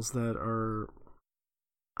puzzles that are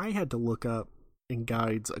I had to look up in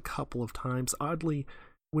guides a couple of times. Oddly,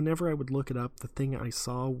 whenever I would look it up, the thing I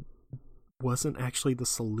saw wasn't actually the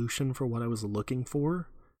solution for what I was looking for.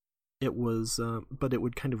 It was, but it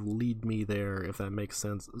would kind of lead me there, if that makes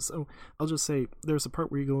sense. So I'll just say there's a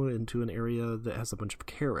part where you go into an area that has a bunch of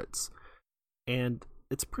carrots, and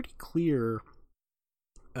it's pretty clear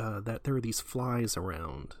that there are these flies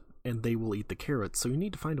around, and they will eat the carrots. So you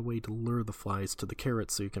need to find a way to lure the flies to the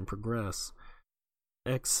carrots so you can progress.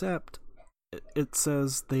 Except it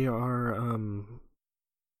says they are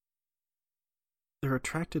they're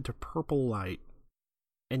attracted to purple light,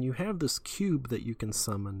 and you have this cube that you can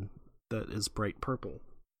summon that is bright purple.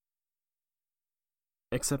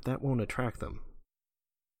 Except that won't attract them.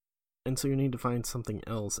 And so you need to find something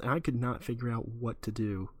else. And I could not figure out what to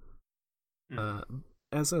do.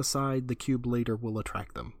 As an aside, the cube later will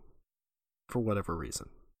attract them. For whatever reason.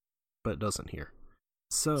 But it doesn't here.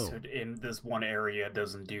 So in this one area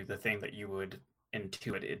doesn't do the thing that you would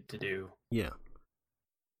intuit it to do. yeah.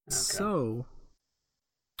 Okay. So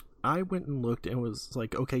I went and looked and was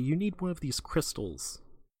like, okay, you need one of these crystals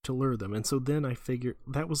to lure them. And so then I figured,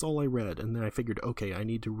 that was all I read. And then I figured, okay, I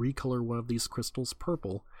need to recolor one of these crystals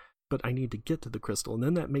purple, but I need to get to the crystal. And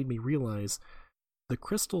then that made me realize the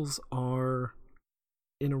crystals are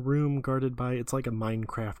in a room guarded by, it's like a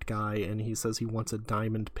Minecraft guy, and he says he wants a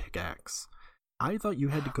diamond pickaxe. I thought you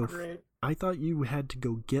had to go. I thought you had to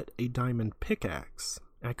go get a diamond pickaxe.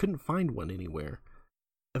 I couldn't find one anywhere.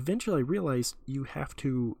 Eventually, I realized you have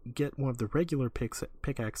to get one of the regular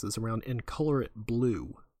pickaxes around and color it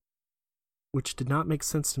blue, which did not make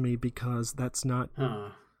sense to me because that's not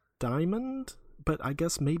diamond. But I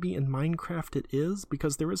guess maybe in Minecraft it is,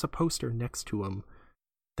 because there is a poster next to him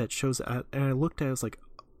that shows it. And I looked at it, I was like,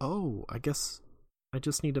 oh, I guess I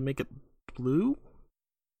just need to make it blue.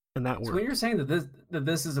 And that worked. So when you're saying that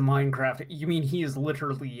this is a Minecraft, you mean he is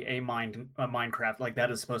literally a Minecraft? Like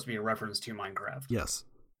that is supposed to be a reference to Minecraft? Yes.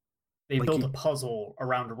 They built a puzzle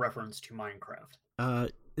around a reference to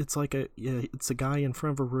Minecraft. It's like it's a guy in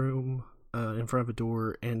front of a room, in front of a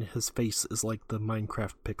door, and his face is like the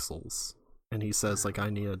Minecraft pixels, and he says like, "I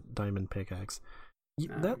need a diamond pickaxe."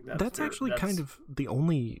 That's actually kind of the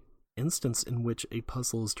only instance in which a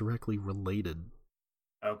puzzle is directly related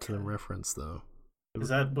to the reference, though. Because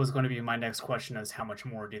that was going to be my next question: is how much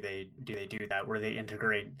more do they do that, where they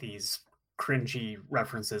integrate these cringy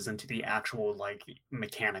references into the actual like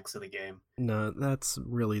mechanics of the game? No, that's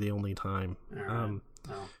really the only time. Right.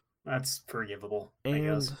 That's forgivable, and, I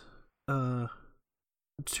guess.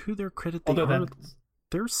 To their credit,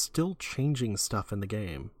 they're still changing stuff in the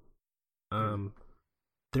game.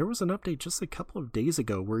 There was an update just a couple of days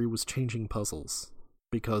ago where he was changing puzzles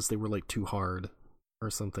because they were like too hard or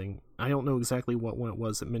something. I don't know exactly what one it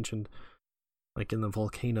was. It mentioned like in the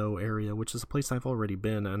volcano area, which is a place I've already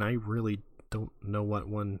been, and I really don't know what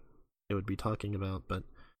one it would be talking about, but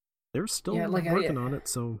they're still working on it,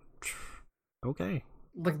 so okay.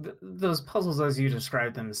 Like those puzzles as you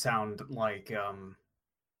described them sound like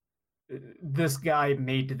this guy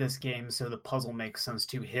made this game so the puzzle makes sense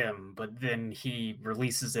to him, but then he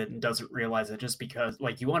releases it and doesn't realize it just because,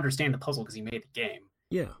 like, you understand the puzzle because he made the game.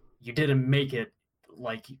 Yeah. You didn't make it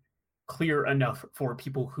like clear enough for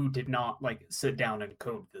people who did not like sit down and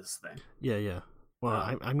code this thing. Yeah.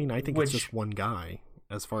 Well, I mean, I think it's just one guy,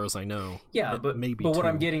 as far as I know. Yeah, but maybe. But what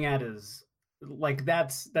I'm getting at is, like,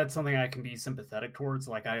 that's something I can be sympathetic towards.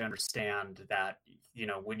 Like, I understand that, you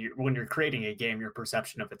know, when you're creating a game, your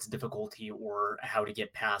perception of its difficulty or how to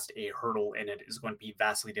get past a hurdle in it is going to be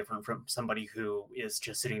vastly different from somebody who is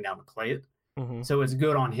just sitting down to play it. Mm-hmm. So it's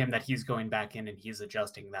good on him that he's going back in and he's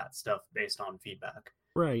adjusting that stuff based on feedback.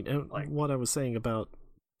 Right, and like, what I was saying about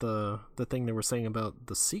the thing they were saying about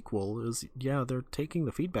the sequel is, yeah, they're taking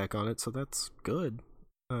the feedback on it, so that's good.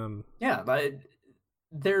 Yeah, but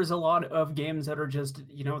there's a lot of games that are just,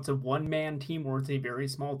 you know, it's a one-man team or it's a very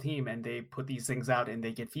small team, and they put these things out and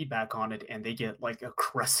they get feedback on it, and they get like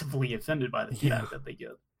aggressively offended by the feedback that they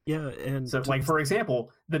get. Yeah, and so like, for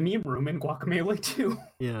example, the meme room in Guacamelee 2.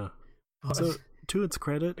 Yeah. So to its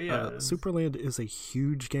credit, Superland is a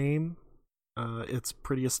huge game. It's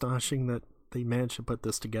pretty astonishing that they managed to put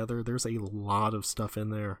this together. There's a lot of stuff in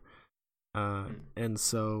there. And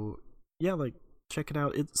so, yeah, like, check it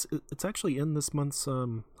out. It's actually in this month's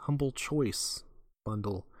Humble Choice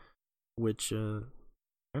bundle, which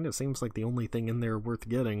kind of seems like the only thing in there worth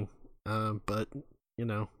getting. But, you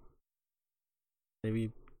know,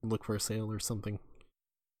 maybe look for a sale or something.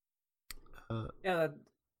 Yeah,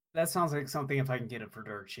 that sounds like something, if I can get it for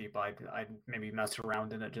dirt cheap, I'd maybe mess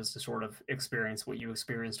around in it just to sort of experience what you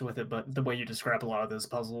experienced with it. But the way you describe a lot of those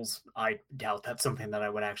puzzles, I doubt that's something that I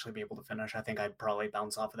would actually be able to finish. I think I'd probably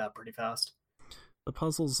bounce off of that pretty fast. The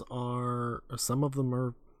puzzles some of them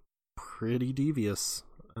are pretty devious.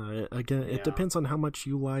 Again, it depends on how much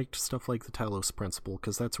you liked stuff like the Talos Principle,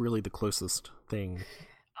 because that's really the closest thing.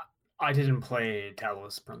 I didn't play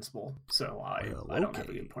Talos Principle, so I don't have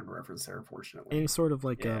a good point of reference there, unfortunately. Any sort of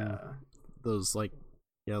like those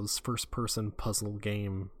first person puzzle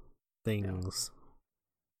game things.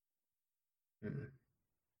 Yeah.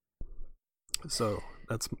 So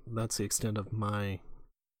that's the extent of my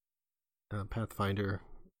Pathfinder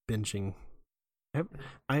binging.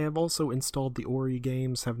 I have also installed the Ori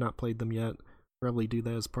games, have not played them yet. Probably do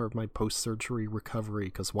that as part of my post-surgery recovery,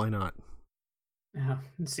 because why not? Yeah,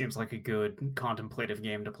 it seems like a good contemplative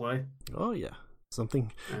game to play. Oh yeah,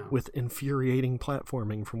 something with infuriating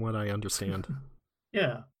platforming, from what I understand.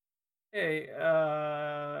 Yeah. Hey,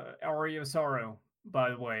 Aria of Sorrow, by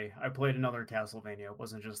the way, I played another Castlevania. It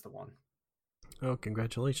wasn't just the one. Oh,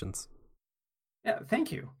 congratulations. Yeah,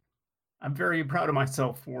 thank you. I'm very proud of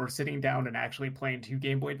myself for sitting down and actually playing 2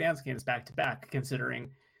 Game Boy Advance games back to back,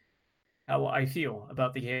 considering how I feel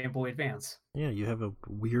about the Game Boy Advance. Yeah, you have a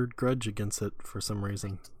weird grudge against it for some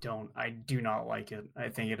reason. I do not like it. I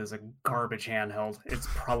think it is a garbage handheld. It's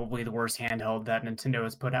probably the worst handheld that Nintendo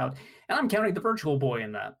has put out, and I'm counting the Virtual Boy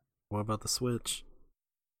in that. What about the Switch?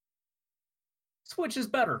 Switch is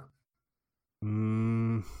better.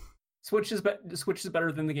 Switch is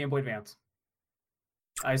better than the Game Boy Advance.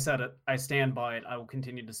 I said it. I stand by it. I will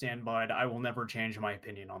continue to stand by it. I will never change my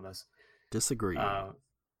opinion on this. Disagree.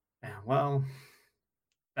 Well,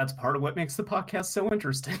 that's part of what makes the podcast so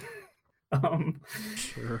interesting.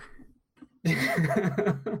 Sure.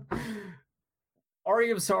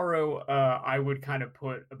 Aria of Sorrow, I would kind of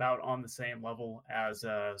put about on the same level as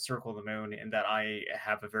Circle of the Moon, in that I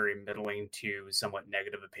have a very middling to somewhat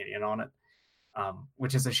negative opinion on it.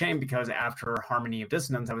 Which is a shame, because after Harmony of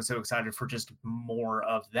Dissonance, I was so excited for just more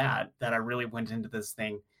of that I really went into this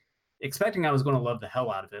thing expecting I was going to love the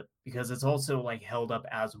hell out of it, because it's also like held up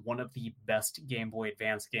as one of the best Game Boy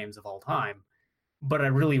Advance games of all time. But I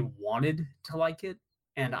really wanted to like it,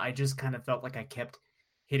 and I just kind of felt like I kept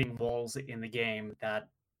hitting walls in the game that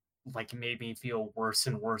like made me feel worse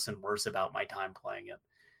and worse and worse about my time playing it.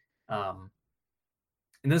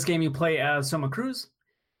 In this game, you play as Soma Cruz.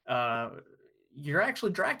 You're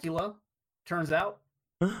actually Dracula, turns out.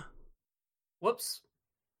 Whoops.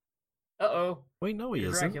 Uh-oh. Wait, no, he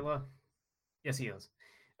isn't. Dracula. Yes, he is.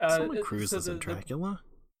 Soma Cruz isn't Dracula.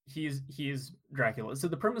 He is Dracula. So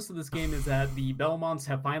the premise of this game is that the Belmonts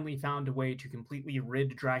have finally found a way to completely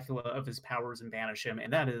rid Dracula of his powers and banish him,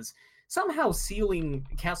 and that is somehow sealing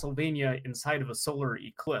Castlevania inside of a solar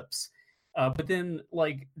eclipse. But then,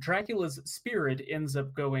 like, Dracula's spirit ends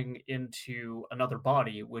up going into another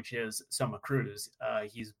body, which is Soma Cruz.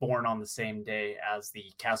 He's born on the same day as the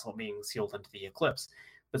castle being sealed into the eclipse.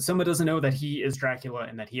 But Soma doesn't know that he is Dracula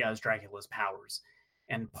and that he has Dracula's powers.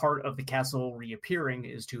 And part of the castle reappearing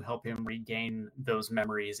is to help him regain those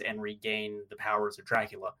memories and regain the powers of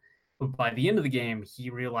Dracula. But by the end of the game, he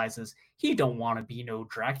realizes he don't want to be no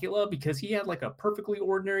Dracula, because he had like a perfectly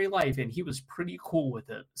ordinary life and he was pretty cool with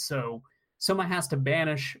it. So Soma has to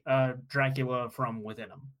banish Dracula from within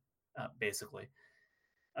him, basically.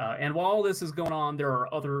 And while all this is going on,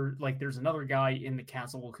 there's another guy in the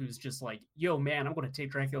castle who's just like, yo, man, I'm going to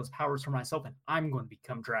take Dracula's powers for myself and I'm going to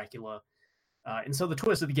become Dracula. And so the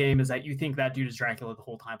twist of the game is that you think that dude is Dracula the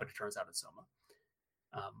whole time, but it turns out it's Soma.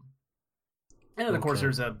 And then, of course,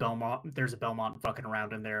 there's a Belmont fucking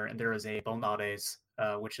around in there, and there is a Belnades,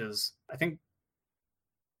 which is, I think,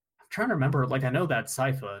 I'm trying to remember, like, I know that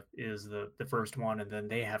Sypha is the first one, and then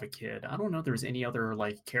they have a kid. I don't know if there's any other,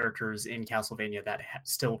 like, characters in Castlevania that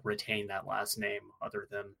still retain that last name other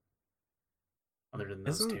than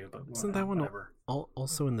those two. But isn't that one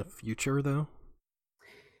also in the future, though?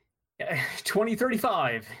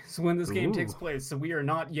 2035 is when this game takes place, so we are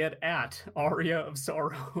not yet at Aria of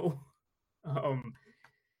Sorrow.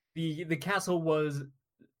 The castle was,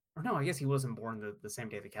 or no, I guess he wasn't born the same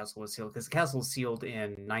day the castle was sealed, because the castle was sealed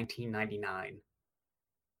in 1999.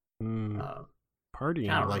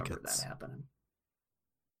 Partying like it's that happening.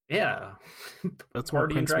 Yeah, that's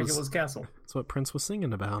party in Dracula's castle. That's what Prince was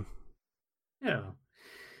singing about. Yeah.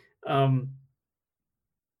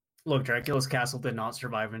 Look, Dracula's castle did not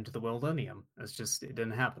survive into the Millennium. It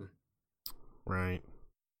didn't happen. Right.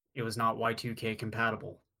 It was not Y2K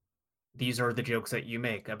compatible. These are the jokes that you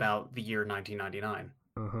make about the year 1999.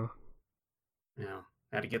 Uh-huh. Yeah,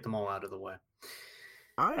 had to get them all out of the way.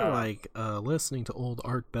 I like listening to old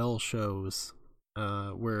Art Bell shows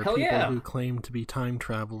where people who claim to be time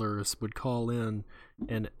travelers would call in,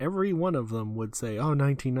 and every one of them would say, oh,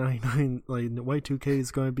 1999, like, Y2K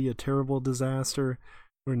is going to be a terrible disaster.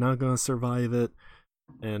 We're not going to survive it.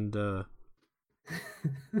 And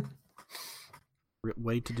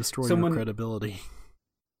way to destroy your credibility.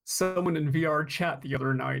 Someone in VR chat the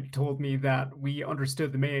other night told me that we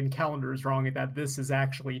understood the Mayan calendars wrong and that this is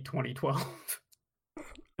actually 2012.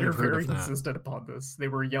 They're very insistent upon this. They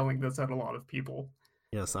were yelling this at a lot of people.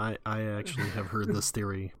 Yes, I actually have heard this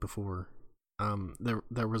theory before.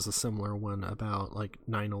 There was a similar one about like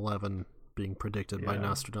 9/11 being predicted by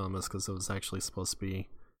Nostradamus, because it was actually supposed to be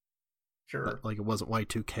like, it wasn't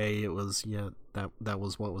Y2K, it was that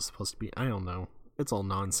was what was supposed to be. I don't know. It's all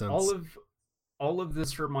nonsense. All of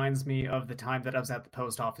this reminds me of the time that I was at the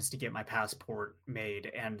post office to get my passport made,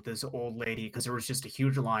 and this old lady, because there was just a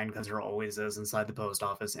huge line, because there always is inside the post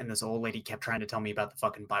office, and this old lady kept trying to tell me about the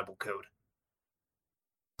fucking Bible code.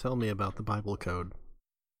 Tell me about the Bible code.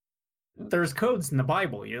 there's codes in the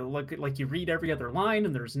Bible. You look like you read every other line,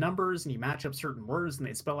 and there's numbers, and you match up certain words, and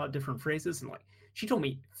they spell out different phrases. And like she told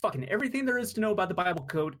me, fucking everything there is to know about the Bible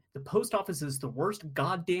code. The post office is the worst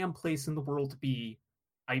goddamn place in the world to be.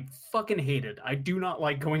 I fucking hate it. I do not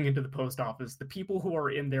like going into the post office. The people who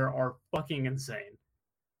are in there are fucking insane.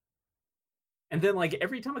 And then, like,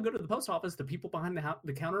 every time I go to the post office, the people behind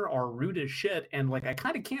the counter are rude as shit. And, like, I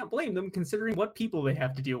kind of can't blame them considering what people they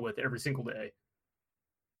have to deal with every single day.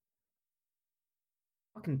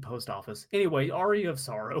 Fucking post office. Anyway, Aria of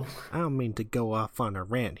Sorrow. I don't mean to go off on a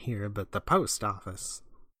rant here, but the post office.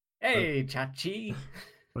 Hey, Chachi.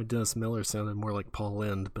 My Dennis Miller sounded more like Paul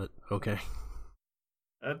Lind, but okay.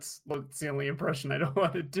 That's the only impression I know how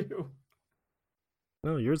to do.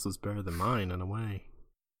 No, yours was better than mine in a way.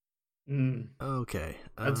 Okay.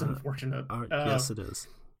 That's unfortunate. Yes, it is.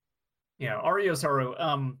 Yeah, Aria of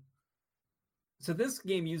Sorrow. So this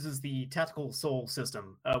game uses the Tactical Soul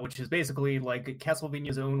system, which is basically like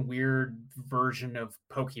Castlevania's own weird version of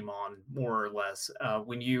Pokemon, more or less.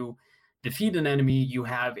 When you defeat an enemy, you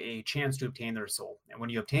have a chance to obtain their soul. And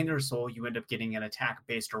when you obtain their soul, you end up getting an attack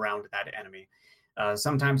based around that enemy.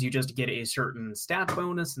 Sometimes you just get a certain stat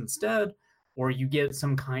bonus instead, or you get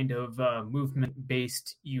some kind of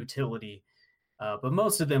movement-based utility. But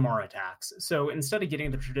most of them are attacks. So instead of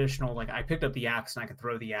getting the traditional, like I picked up the axe and I can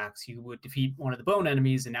throw the axe, you would defeat one of the bone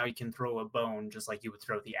enemies and now you can throw a bone just like you would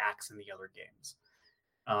throw the axe in the other games.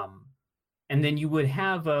 And then you would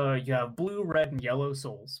have blue, red, and yellow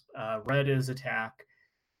souls. Red is attack.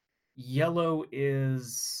 Yellow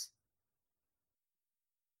is...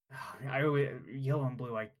 yellow and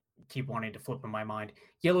blue, I keep wanting to flip in my mind.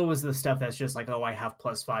 Yellow is the stuff that's just like, oh, I have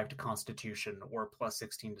 +5 to Constitution or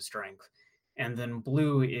 +16 to Strength. And then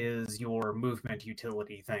blue is your movement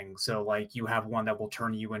utility thing. So, like, you have one that will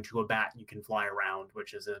turn you into a bat and you can fly around,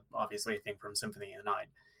 which is obviously a thing from Symphony of the Night.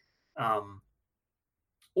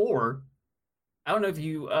 Or, I don't know if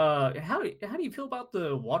you... how do you feel about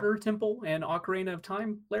the Water Temple and Ocarina of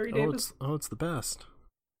Time, Larry Davis? It's the best.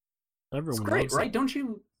 Everyone it's great, loves right? it. Don't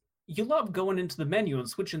you... You love going into the menu and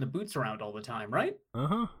switching the boots around all the time, right?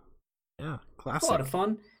 Uh-huh. Yeah, classic. It's a lot of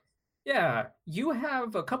fun. Yeah, you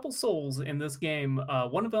have a couple souls in this game.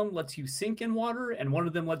 One of them lets you sink in water, and one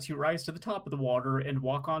of them lets you rise to the top of the water and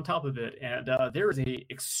walk on top of it. And there is a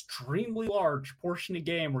extremely large portion of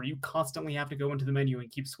game where you constantly have to go into the menu and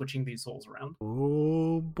keep switching these souls around.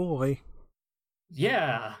 Oh, boy.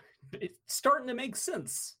 Yeah, it's starting to make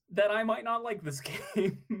sense that I might not like this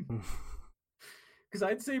game. Because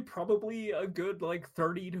I'd say probably a good, like,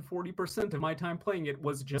 30 to 40% of my time playing it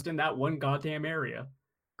was just in that one goddamn area.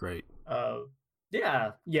 Great.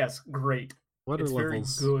 Yeah, yes, great. Water it's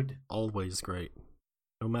levels very good. Always great,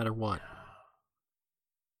 no matter what.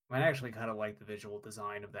 I actually kind of like the visual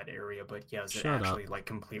design of that area, but yes, it actually like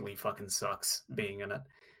completely fucking sucks being in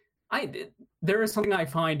it. There is something I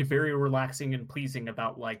find very relaxing and pleasing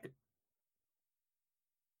about like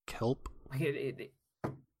kelp. Like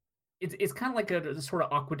it's kind of like a sort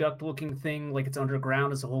of aqueduct looking thing, like it's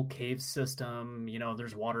underground as a whole cave system, you know,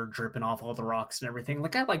 there's water dripping off all the rocks and everything.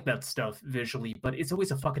 Like I like that stuff visually, but it's always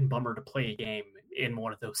a fucking bummer to play a game in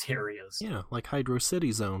one of those areas. Yeah, like Hydro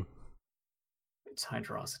City Zone. It's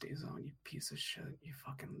Hydrocity Zone, you piece of shit, you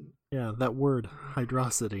fucking... Yeah, that word,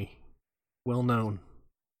 Hydrocity. Well known.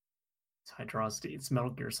 It's Hydrocity, it's Metal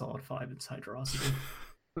Gear Solid 5, it's Hydrocity.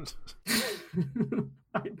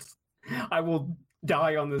 I will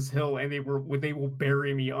die on this hill and they will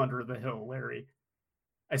bury me under the hill, Larry.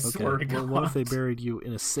 I swear to God. Well, what if they buried you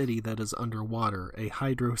in a city that is underwater? A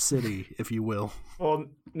hydro city, if you will. Well,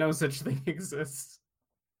 no such thing exists.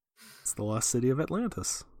 It's the lost city of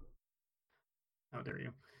Atlantis. How dare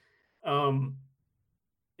you?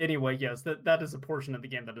 Anyway, yes, that is a portion of the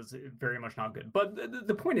game that is very much not good. But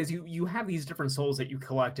the point is, you have these different souls that you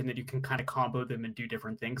collect, and then you can kind of combo them and do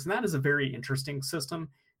different things. And that is a very interesting system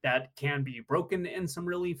that can be broken in some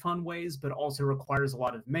really fun ways, but also requires a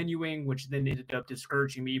lot of menuing, which then ended up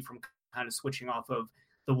discouraging me from kind of switching off of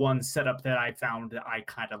the one setup that I found that I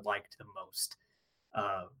kind of liked the most.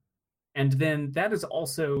 And then that is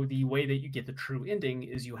also the way that you get the true ending,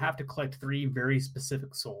 is you have to collect 3 very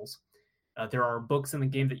specific souls. There are books in the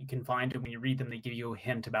game that you can find, and when you read them, they give you a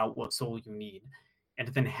hint about what soul you need. And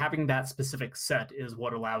then having that specific set is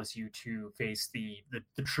what allows you to face the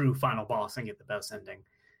true final boss and get the best ending.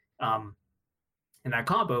 And that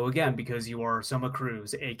combo, again, because you are Soma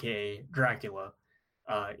Cruz, aka Dracula,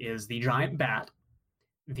 is the giant bat,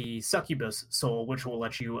 the succubus soul, which will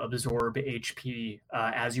let you absorb HP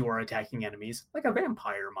as you are attacking enemies, like a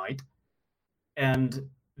vampire might, and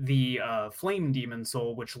the flame demon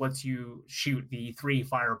soul, which lets you shoot the 3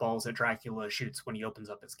 fireballs that Dracula shoots when he opens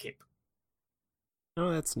up his cape.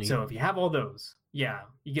 Oh, that's neat. So if you have all those, yeah,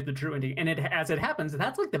 you get the true ending. And as it happens,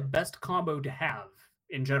 that's like the best combo to have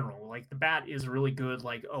in general. Like the bat is really good.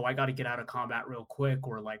 Like, oh, I got to get out of combat real quick,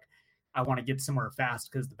 or like I want to get somewhere fast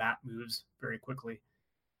because the bat moves very quickly.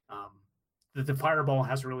 The fireball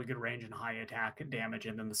has really good range and high attack and damage,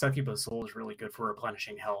 and then the succubus soul is really good for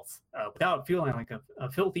replenishing health without feeling like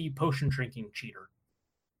a filthy potion drinking cheater.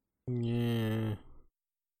 Yeah,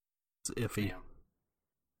 it's iffy. Yeah.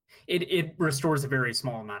 It restores a very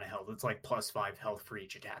small amount of health. It's like +5 health for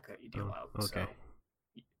each attack that you deal out. Okay.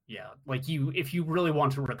 So, yeah, like if you really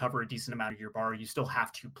want to recover a decent amount of your bar, you still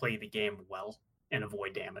have to play the game well and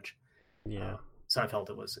avoid damage. Yeah. So I felt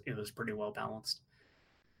it was pretty well balanced.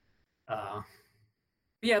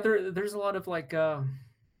 Yeah, there's a lot of like I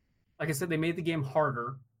said, they made the game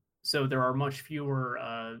harder, so there are much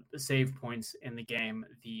fewer save points in the game.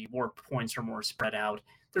 The warp points are more spread out.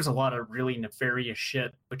 There's a lot of really nefarious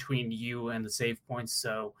shit between you and the save points,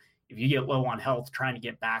 so if you get low on health, trying to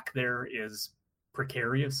get back there is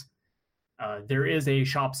precarious. There is a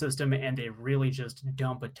shop system, and they really just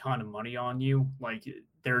dump a ton of money on you. Like,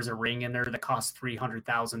 there's a ring in there that costs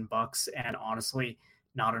 $300,000, and honestly,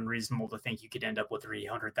 not unreasonable to think you could end up with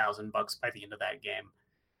 $300,000 by the end of that game.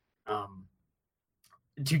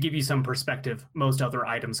 To give you some perspective, most other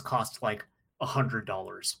items cost like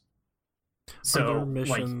 $100. So are there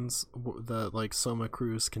missions that like Soma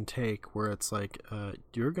Cruz can take where it's like,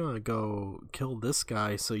 you're gonna go kill this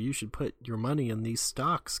guy, so you should put your money in these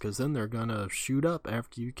stocks because then they're gonna shoot up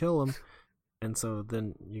after you kill him, and so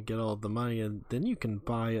then you get all the money and then you can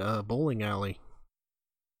buy a bowling alley.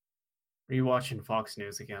 Are you watching Fox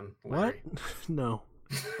News again, Larry? What? No.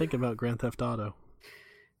 Think about Grand Theft Auto.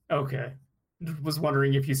 Okay. Was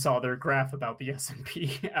wondering if you saw their graph about the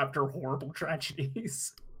S&P after horrible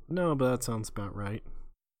tragedies. No, but that sounds about right.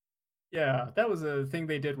 Yeah, that was a thing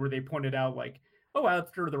they did where they pointed out, like, oh,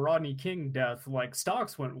 after the Rodney King death, like,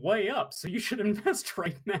 stocks went way up, so you should invest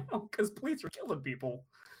right now, because police are killing people.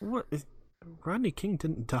 What? Rodney King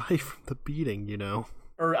didn't die from the beating, you know?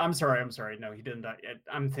 Or, I'm sorry, no, he didn't die.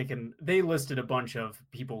 I'm thinking, they listed a bunch of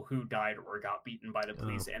people who died or got beaten by the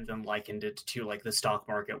police, and then likened it to, like, the stock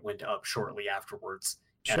market went up shortly afterwards.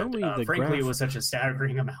 Show me the frankly, graph. It was such a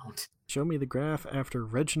staggering amount. Show me the graph after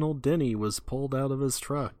Reginald Denny was pulled out of his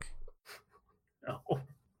truck. Oh.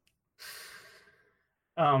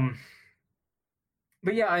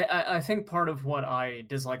 But yeah, I think part of what I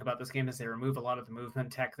dislike about this game is they remove a lot of the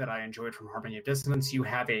movement tech that I enjoyed from Harmony of Dissonance. You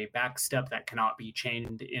have a backstep that cannot be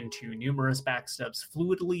chained into numerous backsteps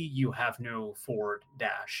fluidly. You have no forward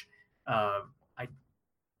dash. I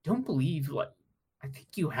don't believe, I think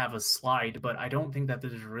you have a slide, but I don't think that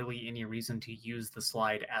there's really any reason to use the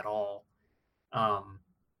slide at all.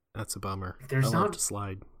 That's a bummer. There's love not to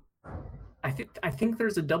slide. I think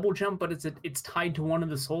there's a double jump, but it's tied to one of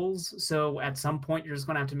the souls. So at some point, you're just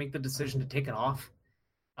going to have to make the decision to take it off.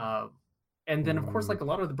 And then, of course, like a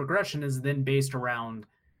lot of the progression is then based around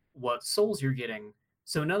what souls you're getting.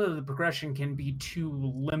 So none of the progression can be too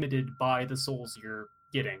limited by the souls you're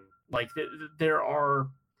getting. Like there are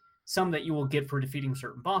some that you will get for defeating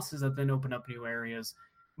certain bosses that then open up new areas.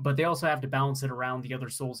 But they also have to balance it around the other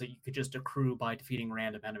souls that you could just accrue by defeating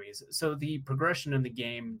random enemies. So the progression in the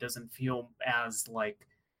game doesn't feel as like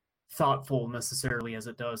thoughtful necessarily as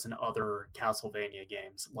it does in other Castlevania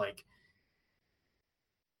games. Like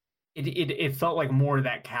it felt like more of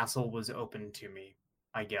that castle was open to me,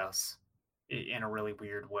 I guess, in a really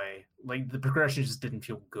weird way. Like the progression just didn't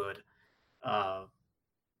feel good.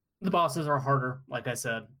 The bosses are harder, like I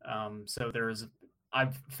said. So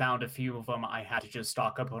I've found a few of them I had to just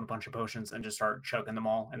stock up on a bunch of potions and just start chugging them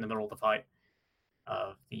all in the middle of the fight.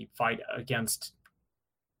 The fight against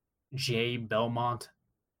Julius Belmont,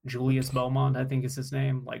 I think is his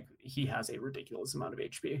name. Like, he has a ridiculous amount of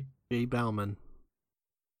HP. Jay Bauman.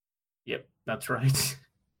 Yep, that's right.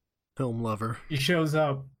 Film lover. He shows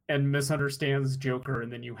up and misunderstands Joker,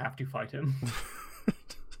 and then you have to fight him.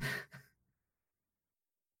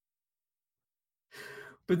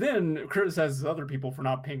 But then criticizes other people for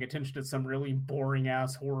not paying attention to some really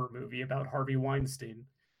boring-ass horror movie about Harvey Weinstein.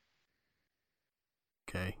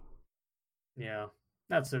 Okay. Yeah,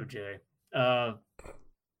 that's OJ. But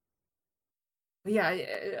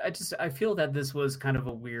yeah, I feel that this was kind of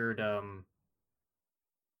a weird...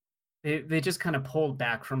 They just kind of pulled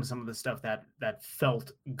back from some of the stuff that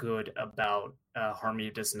felt good about Harmony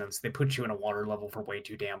of Dissonance. They put you in a water level for way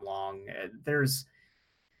too damn long. There's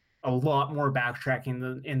a lot more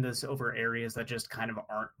backtracking in this over areas that just kind of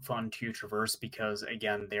aren't fun to traverse because,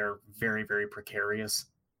 again, they're very, very precarious.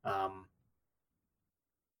 I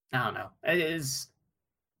don't know. It's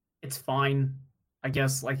fine. I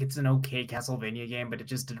guess like it's an okay Castlevania game, but it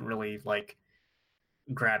just didn't really like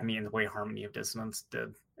grab me in the way Harmony of Dissonance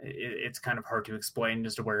did. It's kind of hard to explain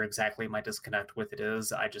as to where exactly my disconnect with it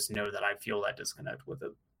is. I just know that I feel that disconnect with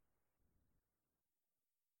it.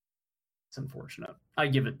 It's unfortunate. I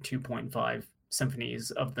give it 2.5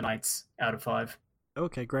 Symphonies of the Nights out of 5.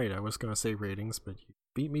 Okay, great. I was going to say ratings, but you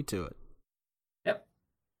beat me to it. Yep.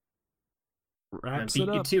 Wraps beat it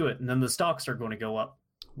up. you to it, and then the stocks are going to go up.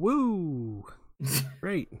 Woo!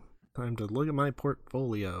 Great. Time to look at my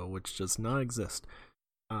portfolio, which does not exist.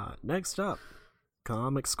 Next up,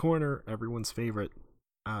 Comics Corner, everyone's favorite.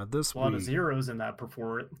 This a lot week, of zeros in that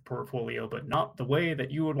portfolio, but not the way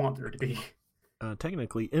that you would want there to be.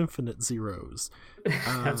 Technically, infinite zeros.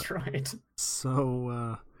 That's right.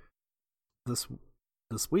 So, this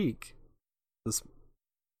week,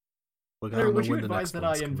 look, Larry, would you when the advise next that I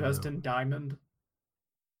one's coming invest out. in Diamond?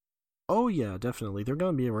 Oh yeah, definitely. They're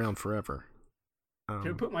going to be around forever. Can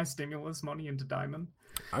I put my stimulus money into Diamond?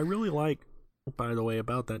 I really like, by the way,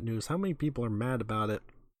 about that news, how many people are mad about it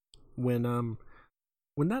when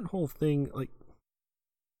that whole thing, like,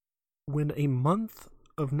 when a month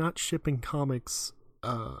of not shipping comics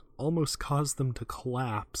almost caused them to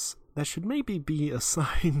collapse. That should maybe be a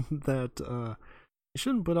sign that you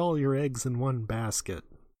shouldn't put all your eggs in one basket.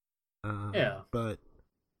 Yeah. But,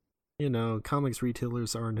 you know, comics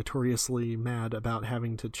retailers are notoriously mad about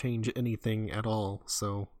having to change anything at all,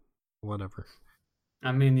 so whatever.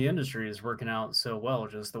 I mean, the industry is working out so well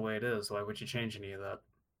just the way it is. Why would you change any of that?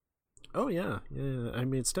 Oh, yeah. I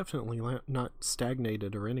mean, it's definitely not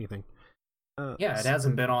stagnated or anything. Yeah, it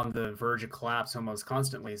hasn't been on the verge of collapse almost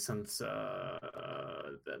constantly since the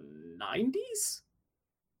 90s?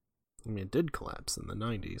 I mean, it did collapse in the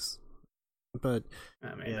 90s. But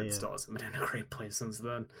I mean, it still hasn't been in a great place since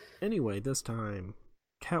then. Anyway, this time,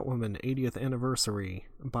 Catwoman 80th Anniversary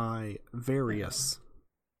by Various.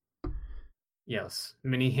 Yes,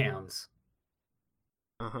 many hands.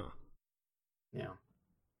 Uh-huh. Yeah.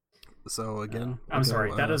 So again, I'm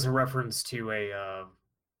sorry, that is a reference to it's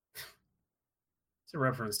a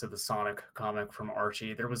reference to the Sonic comic from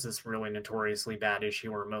Archie. There was this really notoriously bad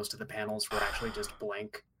issue where most of the panels were actually just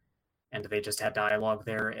blank, and they just had dialogue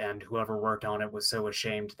there, and whoever worked on it was so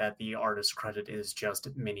ashamed that the artist credit is just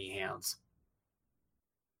mini hands.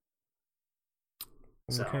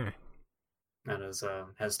 So, okay. that is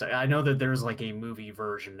I know that there's like a movie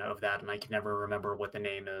version of that, and I can never remember what the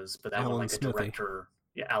name is, but that Alan one like Smithy. a director.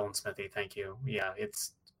 Yeah, Alan Smithy, thank you. Yeah,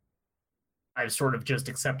 I've sort of just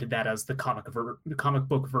accepted that as the comic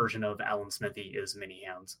book version of Alan Smithy is mini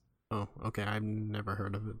hands. Oh, okay. I've never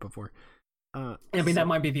heard of it before. I mean, that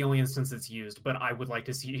might be the only instance it's used, but I would like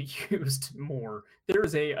to see it used more. There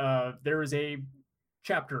is a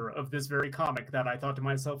chapter of this very comic that I thought to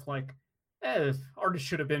myself, like, artists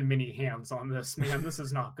should have been mini hands on this, man. This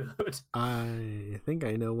is not good. I think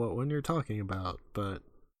I know what one you're talking about, but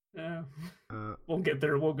yeah, we'll get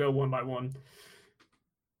there. We'll go one by one.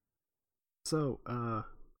 So,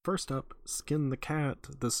 first up, Skin the Cat.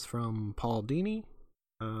 This is from Paul Dini.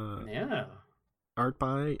 Yeah. Art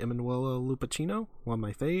by Emanuela Lupacchino, one of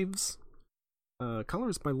my faves.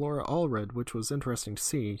 Colors by Laura Allred, which was interesting to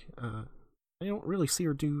see. I don't really see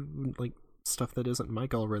her do like stuff that isn't Mike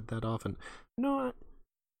Allred that often. No, I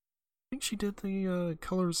think she did the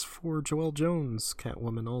colors for Joelle Jones'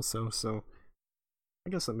 Catwoman also, so I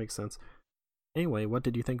guess that makes sense. Anyway, what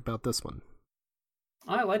did you think about this one?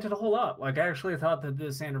 I liked it a whole lot. Like, I actually thought that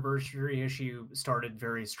this anniversary issue started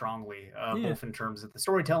very strongly, both in terms of the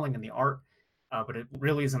storytelling and the art. But it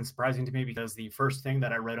really isn't surprising to me because the first thing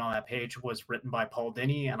that I read on that page was written by Paul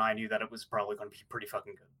Dini, and I knew that it was probably going to be pretty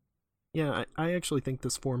fucking good. Yeah, I actually think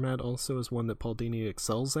this format also is one that Paul Dini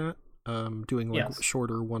excels at. Doing like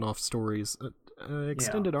shorter one-off stories.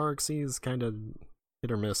 Extended arcs he's kind of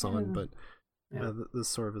hit or miss on, but this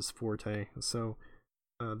sort of his forte. So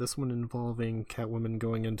this one involving Catwoman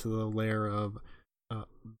going into the lair of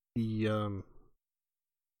the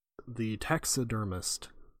taxidermist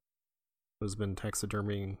who's been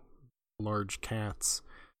taxiderming large cats.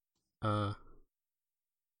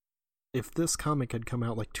 If this comic had come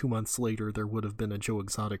out like 2 months later, there would have been a Joe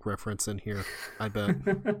Exotic reference in here, I bet.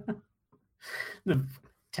 The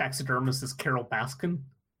taxidermist is Carol Baskin?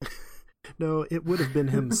 No, it would have been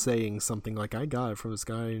him saying something like, I got it from this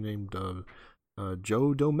guy named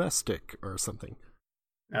Joe Domestic or something.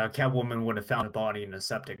 Catwoman would have found a body in a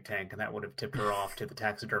septic tank, and that would have tipped her off to the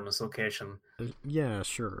taxidermist location. Yeah,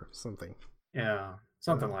 sure, something. Yeah,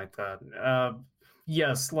 something like that.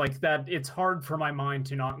 Yes, like that. It's hard for my mind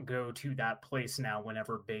to not go to that place now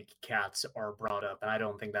whenever big cats are brought up, and I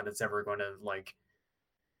don't think that it's ever going to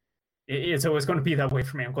It's always going to be that way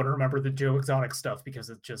for me. I'm going to remember the Joe Exotic stuff because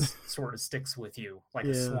it just sort of sticks with you like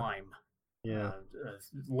a slime. Yeah. A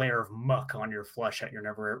layer of muck on your flesh that you're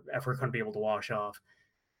never ever going to be able to wash off.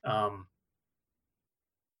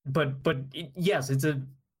 Yes,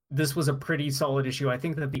 this was a pretty solid issue. I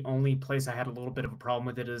think that the only place I had a little bit of a problem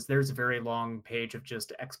with it is there's a very long page of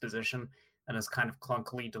just exposition and is kind of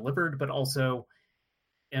clunkily delivered, but also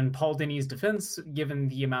in Paul Dini's defense, given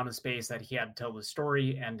the amount of space that he had to tell the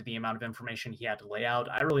story and the amount of information he had to lay out,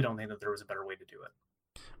 I really don't think that there was a better way to do it.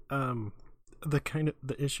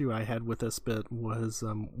 The issue I had with this bit was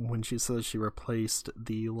when she says she replaced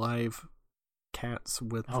the live cats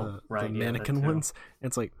with the mannequin ones.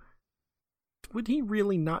 It's like, would he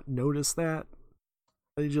really not notice that?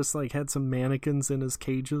 They just like had some mannequins in his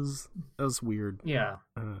cages. That was weird. Yeah.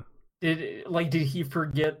 Did he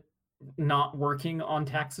forget not working on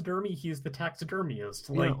taxidermy? He's the taxidermist.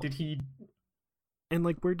 Like, did he? And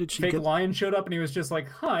like, where did she fake lion showed up and he was just like,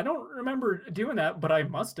 I don't remember doing that, but I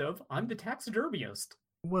must have. I'm the taxidermist.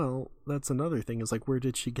 Well, that's another thing, is like, where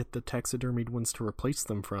did she get the taxidermied ones to replace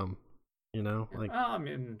them from? You know, like, I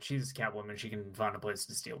mean, she's Catwoman. She can find a place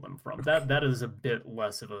to steal them from. That is a bit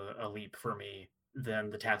less of a leap for me than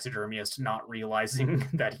the taxidermist not realizing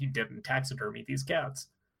that he didn't taxidermy these cats.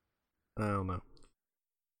 I don't know.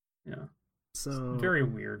 Yeah. So it's very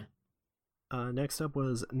weird. Next up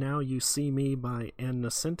was Now You See Me by Ann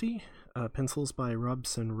Nocenti, pencils by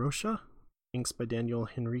Robson Rocha, inks by Daniel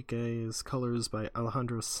Henriquez, colors by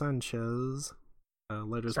Alejandro Sanchez,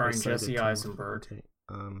 letters starring by Jesse Eisenberg.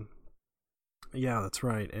 Yeah, that's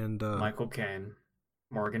right. And Michael Caine,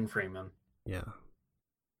 Morgan Freeman. Yeah.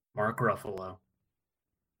 Mark Ruffalo.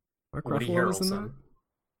 Woody Harrelson.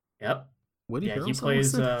 Yep. Woody Harrelson. He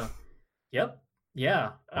plays. Yep.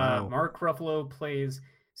 Yeah. Wow. Mark Ruffalo plays.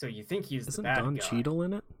 So you think he's Isn't the bad Don guy? Cheadle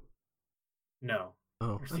in it? No.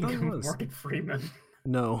 Oh, I thought it was Morgan Freeman.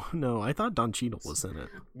 No. I thought Don Cheadle was in it.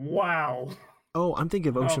 Wow. Oh, I'm thinking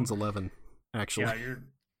of Ocean's 11. Actually. Yeah, you're.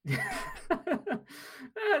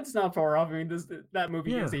 That's not far off. I mean, that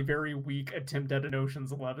movie is a very weak attempt at an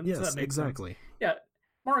Ocean's 11. Yes, so that makes exactly. Sense.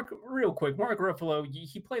 Yeah, real quick, Mark Ruffalo,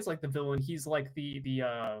 he plays like the villain. He's like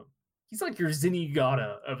he's like your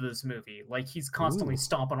Zenigata of this movie. Like, he's constantly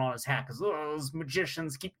stomping on his hat because those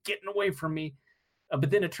magicians keep getting away from me.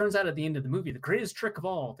 But then it turns out at the end of the movie, the greatest trick of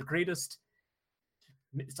all,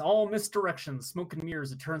 it's all misdirection, smoke and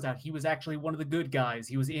mirrors. It turns out he was actually one of the good guys.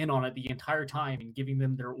 He was in on it the entire time and giving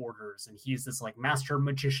them their orders. And he's this like master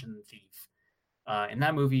magician thief. And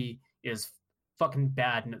that movie is fucking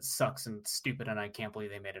bad and it sucks and stupid. And I can't believe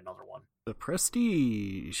they made another one. The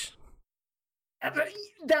Prestige.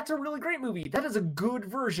 That's a really great movie. That is a good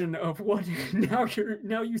version of what Now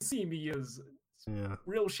You See Me is. Yeah.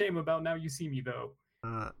 Real shame about Now You See Me though.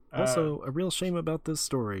 Also, a real shame about this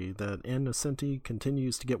story that Ann Nocenti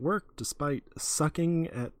continues to get work despite sucking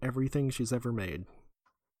at everything she's ever made.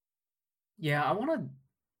 Yeah,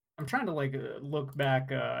 I'm trying to like look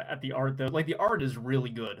back at the art though. Like, the art is really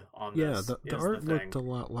good on this. Yeah, the art looked a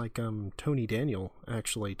lot like Tony Daniel,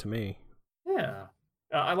 actually, to me. Yeah.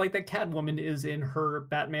 I like that Catwoman is in her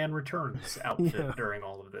Batman Returns outfit during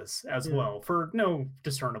all of this as well, for no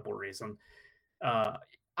discernible reason.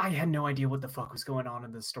 I had no idea what the fuck was going on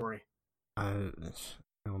in this story. I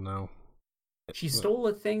don't know. She stole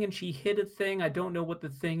a thing and she hid a thing. I don't know what the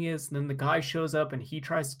thing is. And then the guy shows up and he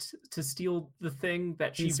tries to steal the thing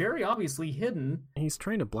that she's very obviously hidden. He's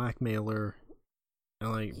trying to blackmail her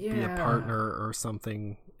and be a partner or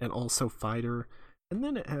something, and also fight her. And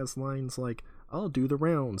then it has lines like, "I'll do the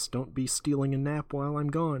rounds. Don't be stealing a nap while I'm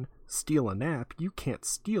gone. Steal a nap? You can't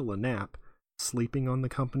steal a nap. Sleeping on the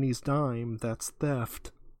company's dime, that's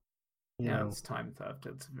theft." It's time theft.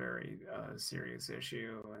 It's a very serious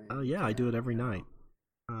issue. I do it every night.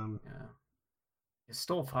 You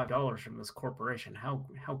stole $5 from this corporation. How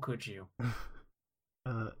could you?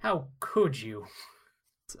 How could you?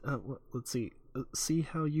 Let's see. See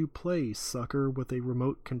how you play, sucker, with a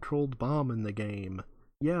remote-controlled bomb in the game.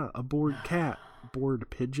 Yeah, a bored cat.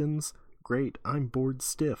 Bored pigeons. Great, I'm bored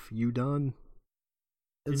stiff. You done?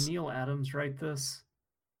 Did Neil Adams write this?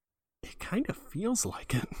 It kind of feels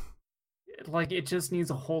like it. Like, it just needs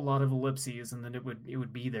a whole lot of ellipses, and then it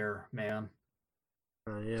would be there, man.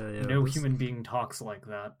 Yeah. No human being talks like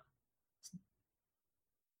that.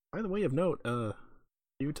 By the way of note,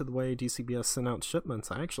 due to the way DCBS sent out shipments,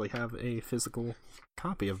 I actually have a physical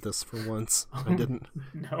copy of this for once. I didn't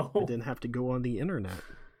have to go on the internet.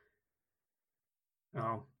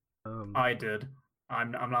 Oh, I did.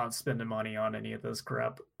 I'm not spending money on any of this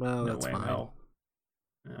crap. Well, no that's way fine. in hell.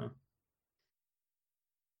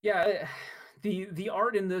 Yeah, The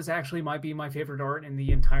art in this actually might be my favorite art in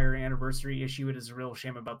the entire anniversary issue. It is a real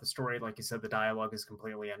shame about the story. Like you said, the dialogue is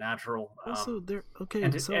completely unnatural. Also, there. Okay,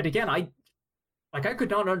 and again, I could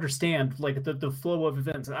not understand like the flow of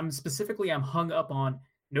events. I'm hung up on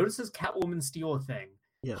notices Catwoman steal a thing,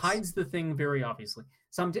 yes. hides the thing very obviously.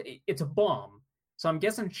 It's a bomb. So I'm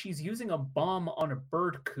guessing she's using a bomb on a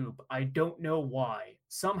bird coop. I don't know why.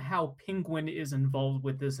 Somehow Penguin is involved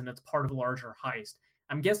with this and it's part of a larger heist.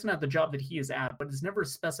 I'm guessing at the job that he is at, but it's never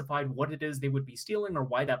specified what it is they would be stealing or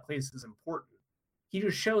why that place is important. He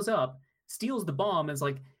just shows up, steals the bomb, and is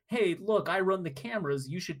like, hey, look, I run the cameras.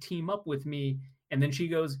 You should team up with me. And then she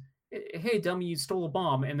goes, hey, dummy, you stole a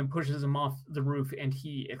bomb, and then pushes him off the roof and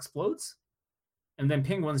he explodes. And then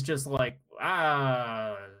Penguin's just like,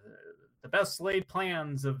 the best laid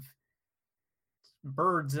plans of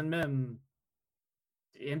birds and men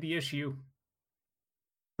in the issue.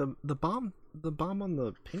 The bomb on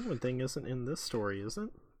the Penguin thing isn't in this story, is it?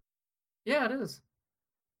 Yeah, it is.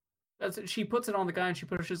 She puts it on the guy and she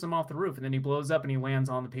pushes him off the roof, and then he blows up and he lands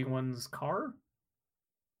on the Penguin's car.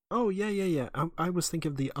 Oh yeah. I was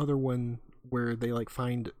thinking of the other one where they like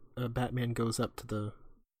find Batman goes up to the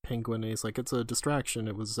Penguin and he's like, it's a distraction.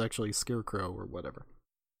 It was actually Scarecrow or whatever.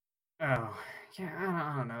 Oh,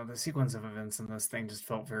 yeah, I don't know. The sequence of events in this thing just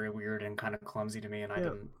felt very weird and kind of clumsy to me, and I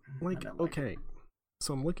didn't like okay,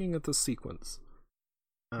 so I'm looking at the sequence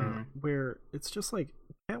where it's just like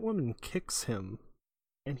Catwoman kicks him,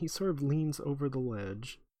 and he sort of leans over the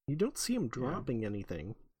ledge. You don't see him dropping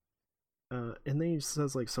anything. And then he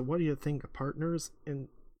says, like, so what do you think, partners? And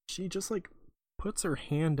she just, like, puts her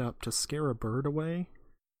hand up to scare a bird away.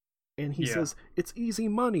 And he says, it's easy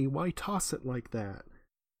money, why toss it like that?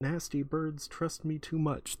 Nasty birds trust me too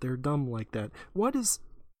much. They're dumb like that. What is...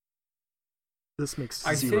 This makes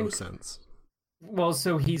zero sense. Well,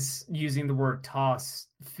 so he's using the word toss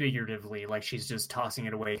figuratively, like she's just tossing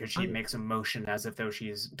it away because she makes a motion as if though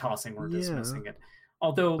she's tossing or dismissing it.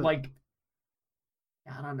 Although, like,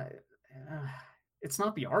 I don't know. It's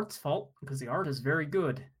not the art's fault, because the art is very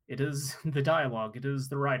good. It is the dialogue. It is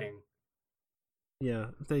the writing. Yeah,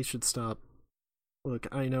 they should stop. Look,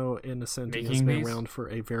 I know Innocenti has been around for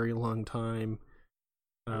a very long time,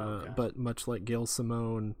 but much like Gail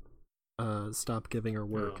Simone, stop giving her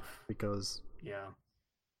work because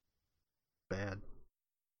bad.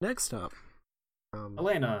 Next up,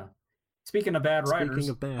 Elena. Speaking of bad writers. Speaking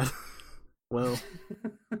of bad, well,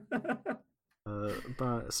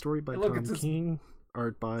 story by Tom King,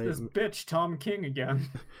 art by this bitch Tom King again.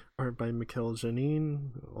 Art by Mikel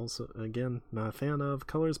Janin, also again not a fan of.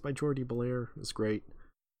 Colors by Jordi Belair is great.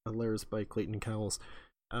 Letters by Clayton Cowles.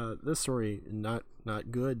 This story not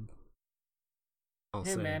good. I'll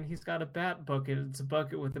say. Man, he's got a bat bucket. It's a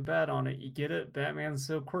bucket with a bat on it. You get it? Batman's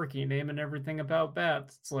so quirky, naming everything about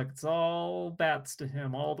bats. It's like it's all bats to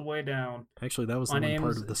him all the way down. Actually, that was the one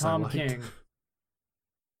part of this Tom I liked. King.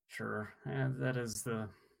 Sure, that is the.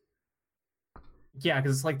 Yeah,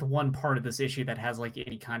 because it's like the one part of this issue that has like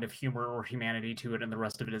any kind of humor or humanity to it, and the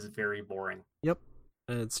rest of it is very boring. Yep.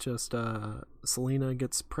 It's just Selina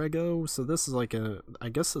gets preggo, so this is like I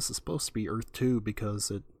guess this is supposed to be Earth 2 because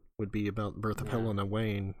it would be about the birth of Helena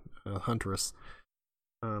Wayne, Huntress.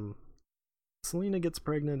 Selina gets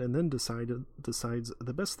pregnant and then decides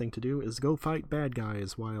the best thing to do is go fight bad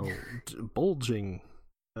guys while bulging,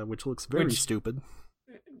 which looks very stupid.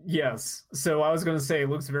 Yes, so I was going to say it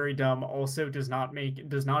looks very dumb. Also, does not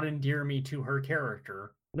endear me to her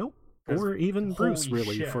character. Nope, or even Bruce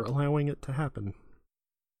really for allowing it to happen.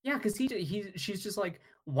 Yeah, because she's just like,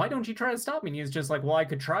 why don't you try to stop me? And he's just like, well, I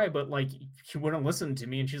could try, but like, she wouldn't listen to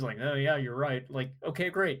me. And she's like, oh yeah, you're right. Like, okay,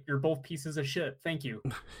 great. You're both pieces of shit. Thank you.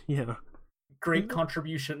 Yeah. Great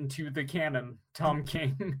contribution to the canon, Tom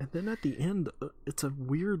King. And then at the end, it's a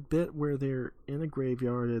weird bit where they're in a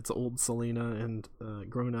graveyard. It's old Selina and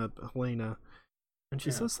grown-up Helena. And she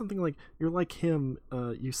says something like, you're like him.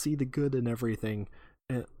 You see the good in everything.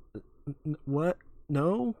 What?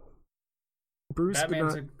 No? Bruce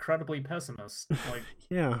Batman's incredibly pessimist. Like,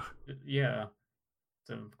 yeah. It's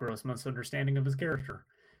a gross misunderstanding of his character.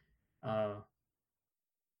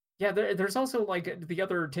 There's also like the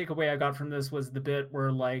other takeaway I got from this was the bit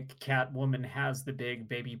where like Catwoman has the big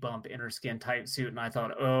baby bump inner skin type suit, and I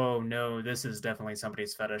thought, oh no, this is definitely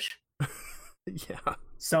somebody's fetish. Yeah.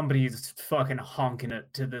 Somebody's fucking honking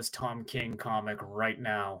it to this Tom King comic right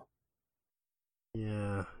now.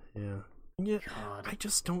 Yeah. God.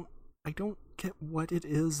 I don't get what it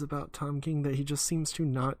is about Tom King that he just seems to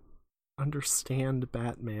not understand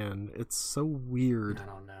Batman. It's so weird. I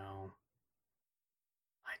don't know.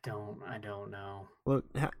 I don't know. Look,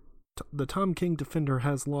 the Tom King Defender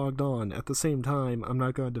has logged on. At the same time, I'm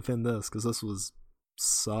not going to defend this because this was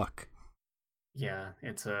suck. Yeah,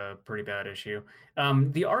 it's a pretty bad issue.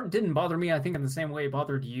 The art didn't bother me, I think, in the same way it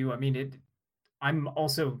bothered you. I mean, I'm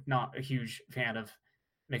also not a huge fan of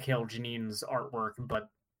Mikhail Janin's artwork, but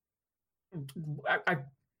the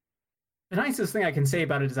nicest thing I can say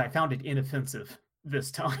about it is I found it inoffensive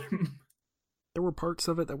this time. There were parts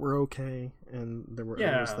of it that were okay, and there were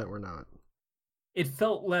others that were not. It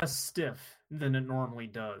felt less stiff than it normally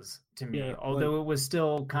does to me, although it was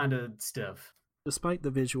still kind of stiff. Despite the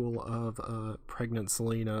visual of pregnant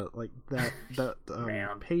Selena, like that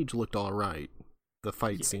page looked all right. The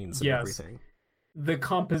fight scenes and everything. The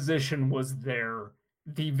composition was there.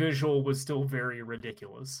 The visual was still very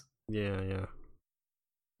ridiculous. Yeah.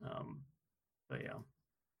 But yeah.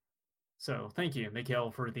 So thank you, Mikhail,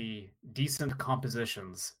 for the decent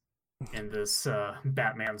compositions in this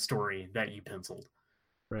Batman story that you penciled.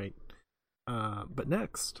 Right. But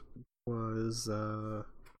next was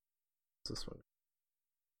this one,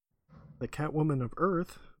 The Catwoman of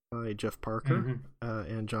Earth by Jeff Parker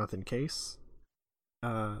and Jonathan Case.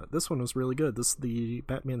 This one was really good. This is the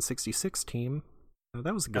Batman 66 team.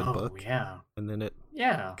 That was a good book. Yeah. And then it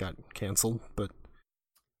got canceled, but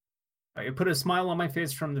it put a smile on my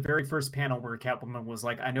face from the very first panel where Catwoman was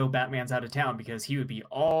like, I know Batman's out of town because he would be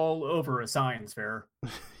all over a science fair.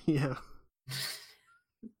 Yeah.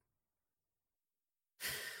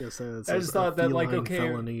 Yes, I just thought that, like, okay,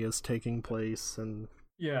 felony is taking place and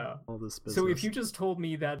all this business. So if you just told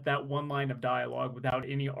me that one line of dialogue without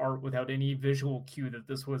any art, without any visual cue that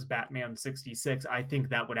this was Batman 66, I think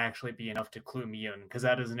that would actually be enough to clue me in, because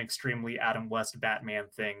that is an extremely Adam West Batman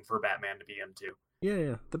thing for Batman to be into.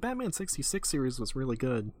 Yeah. The Batman 66 series was really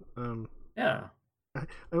good. Yeah. I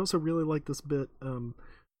also really like this bit,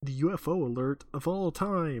 the UFO alert of all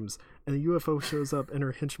times. And the UFO shows up and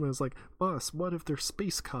her henchman is like, boss, what if they're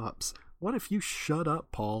space cops? What if you shut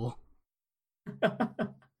up, Paul?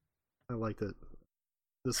 I liked it.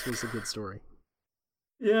 This was a good story.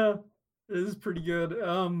 Yeah, it is pretty good.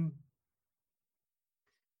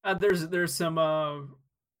 There's some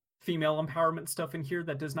female empowerment stuff in here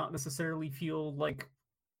that does not necessarily feel like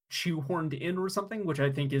shoehorned in or something, which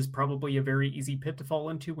I think is probably a very easy pit to fall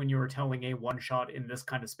into when you are telling a one shot in this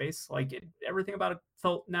kind of space. Like everything about it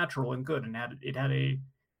felt natural and good, and it had a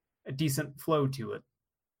decent flow to it.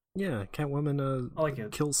 Yeah, Catwoman I like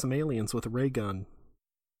it. Kills some aliens with a ray gun.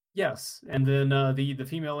 Yes, and then the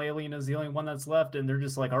female alien is the only one that's left, and they're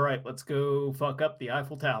just like, all right, let's go fuck up the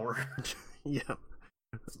Eiffel Tower. Yeah.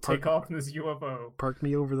 Take off in this UFO. Park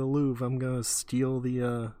me over the Louvre. I'm gonna steal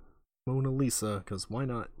the Mona Lisa, because why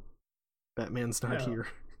not? Batman's not here.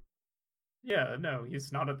 Yeah, no,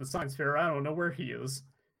 he's not at the science fair. I don't know where he is.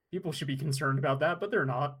 People should be concerned about that, but they're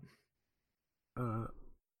not.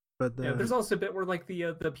 But there's also a bit where like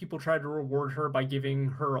the people try to reward her by giving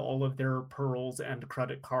her all of their pearls and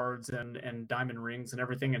credit cards and diamond rings and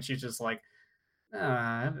everything, and she's just like,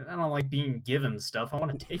 I don't like being given stuff. I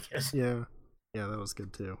want to take it. Yeah, that was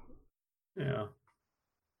good too. Yeah.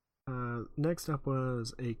 Next up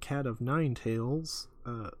was A Cat of Nine Tails,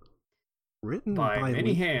 written by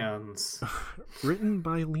many hands. Written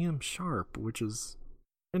by Liam Sharp, which is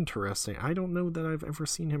interesting. I don't know that I've ever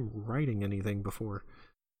seen him writing anything before.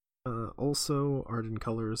 Also art and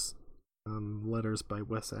colors, letters by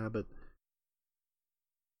Wes Abbott.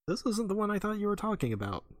 This isn't the one I thought you were talking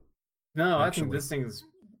about. No, actually. I think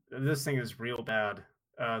this thing is real bad.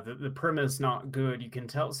 The premise not good. You can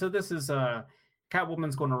tell. So this is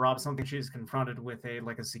Catwoman's going to rob something. She's confronted with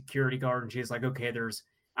a security guard, and she's like, okay,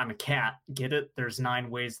 I'm a cat. Get it? There's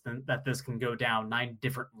 9 ways that this can go down. 9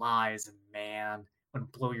 different lies, and man,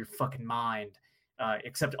 would blow your fucking mind.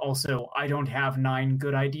 Except also, I don't have 9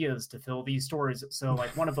 good ideas to fill these stories. So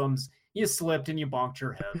like one of them's you slipped and you bonked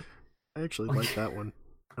your head. I actually like that one.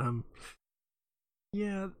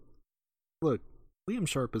 Yeah. Look, Liam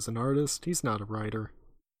Sharp is an artist. He's not a writer.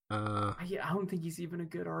 I don't think he's even a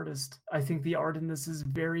good artist. I think the art in this is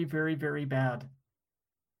very, very, very bad.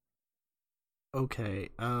 Okay.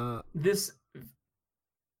 This.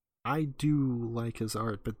 I do like his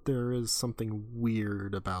art, but there is something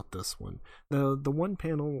weird about this one. The one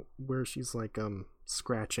panel where she's like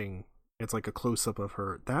scratching, it's like a close up of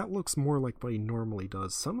her. That looks more like what he normally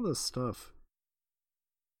does. Some of the stuff,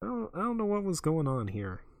 I don't know what was going on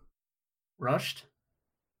here. Rushed?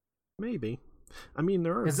 Maybe. I mean,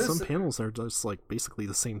 there are some panels that are just like basically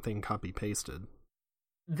the same thing copy pasted.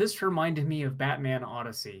 This reminded me of Batman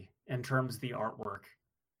Odyssey in terms of the artwork.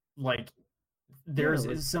 Like,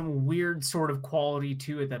 there's some weird sort of quality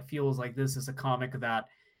to it that feels like this is a comic that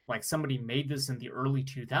like somebody made this in the early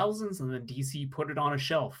 2000s and then DC put it on a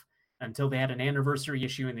shelf until they had an anniversary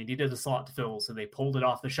issue and they needed a slot to fill, so they pulled it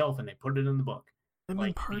off the shelf and they put it in the book. I mean,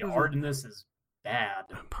 like, part the of art it, in this is bad.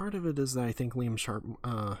 Part of it is that I think Liam Sharp,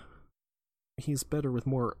 he's better with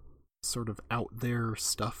more sort of out there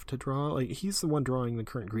stuff to draw. Like, he's the one drawing the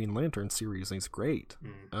current Green Lantern series, and he's great.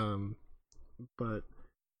 But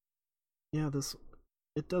yeah,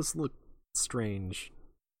 it does look strange.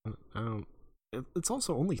 It's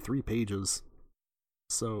also only 3 pages,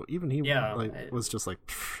 so even he was just like,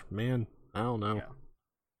 man, I don't know. Yeah.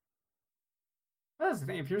 That's the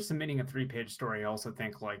thing. If you're submitting a 3-page story, I also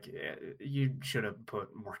think like you should have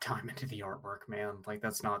put more time into the artwork, man. Like,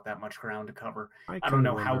 that's not that much ground to cover. I don't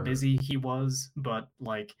know how busy he was, but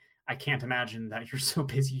like, I can't imagine that you're so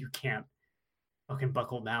busy you can't fucking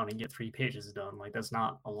buckle down and get 3 pages done. Like, that's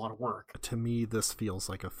not a lot of work. To me, this feels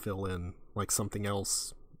like a fill-in, like something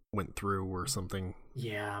else went through or something.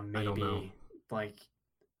 Yeah, maybe. I don't know. Like,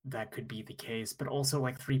 that could be the case, but also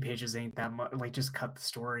like 3 pages ain't that much. Like, just cut the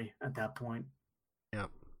story at that point. Yeah.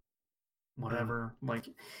 Whatever. Like,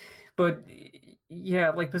 but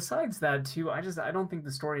yeah, like, besides that too, I don't think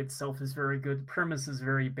the story itself is very good. The premise is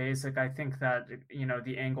very basic. I think that, you know,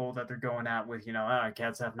 the angle that they're going at with, you know,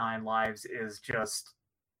 cats have 9 lives is just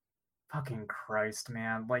fucking Christ,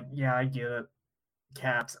 man. Like, yeah, I get it.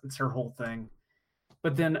 Cats, it's her whole thing.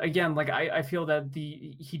 But then again, like, I feel that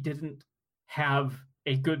he didn't have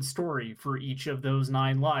a good story for each of those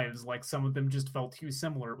 9 lives. Like, some of them just felt too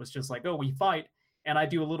similar. It was just like, oh, we fight and I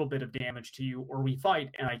do a little bit of damage to you, or we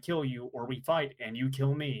fight and I kill you, or we fight and you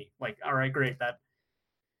kill me. Like, all right, great. That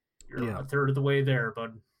you're a third of the way there,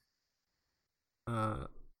 bud.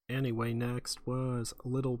 Anyway, next was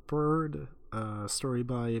Little Bird, story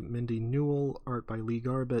by Mindy Newell, art by Lee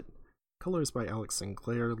Garbett, colors by Alex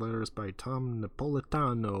Sinclair, letters by Tom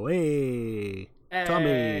Napolitano. Hey,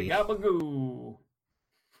 Tommy! Gabagoo!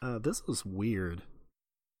 This is weird.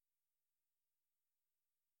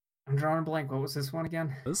 I'm drawing a blank. What was this one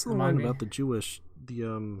again? This is the one about the Jewish, lady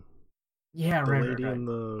in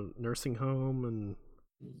the nursing home, and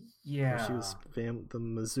she was the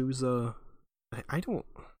mezuzah. I don't.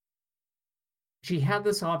 She had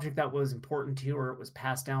this object that was important to her. It was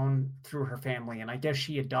passed down through her family, and I guess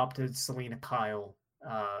she adopted Selina Kyle.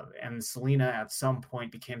 And Selina, at some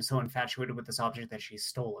point, became so infatuated with this object that she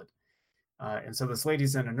stole it. And so this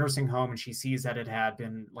lady's in a nursing home, and she sees that it had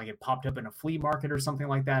been, like, it popped up in a flea market or something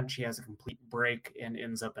like that, and she has a complete break and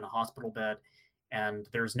ends up in a hospital bed. And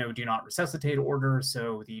there's no do not resuscitate order,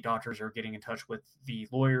 so the doctors are getting in touch with the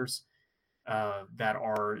lawyers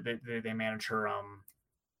they manage her. Oh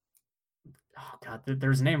God,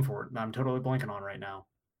 there's a name for it that I'm totally blanking on right now.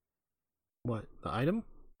 What, the item?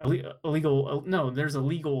 Illegal? No, there's a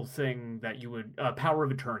legal thing that you would power of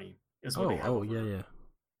attorney is what they have. Oh, yeah.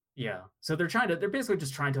 Yeah, so they're basically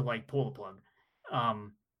just trying to, like, pull the plug.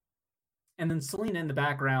 And then Selina in the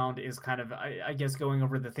background is kind of, I guess, going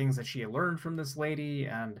over the things that she had learned from this lady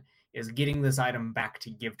and is getting this item back to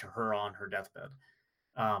give to her on her deathbed.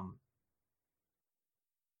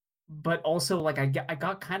 But also, like, I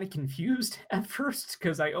got kind of confused at first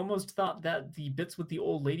because I almost thought that the bits with the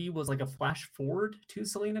old lady was like a flash forward to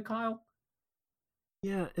Selina Kyle.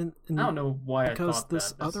 Yeah, and I don't know why because I thought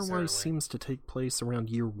this that otherwise seems to take place around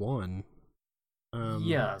year 1.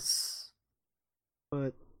 Yes.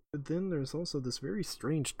 But then there's also this very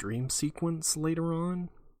strange dream sequence later on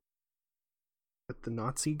with the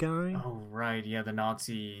Nazi guy. Oh, right, yeah, the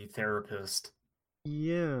Nazi therapist.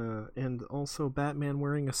 Yeah, and also Batman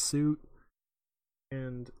wearing a suit,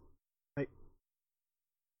 and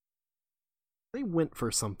they went for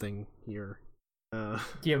something here.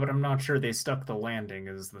 Yeah, but I'm not sure they stuck the landing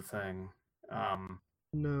is the thing.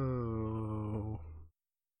 No.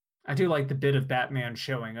 I do like the bit of Batman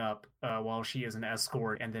showing up while she is an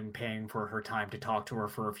escort and then paying for her time to talk to her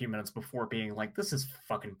for a few minutes before being like, this is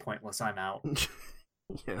fucking pointless, I'm out.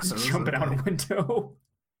 Yeah, just jumping out a window.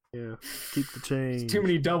 Yeah, keep the change. Too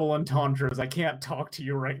many double entendres. I can't talk to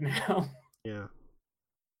you right now. Yeah.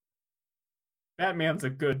 Batman's a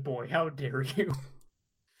good boy. How dare you?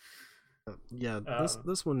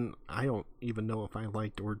 This one, I don't even know if I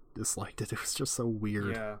liked or disliked it. It was just so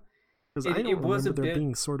weird. Yeah. Because I don't remember there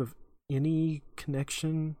being sort of any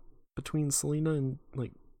connection between Selina and,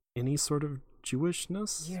 like, any sort of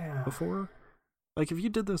Jewishness before. Like, if you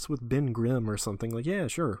did this with Ben Grimm or something, like, yeah,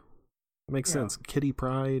 sure. It makes sense. Kitty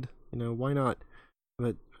Pryde, why not?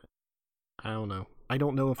 But, I don't know. I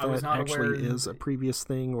don't know if that actually is a previous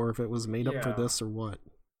thing or if it was made up for this or what.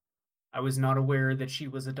 I was not aware that she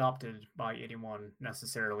was adopted by anyone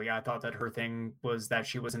necessarily. I thought that her thing was that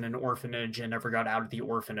she was in an orphanage and never got out of the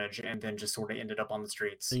orphanage and then just sort of ended up on the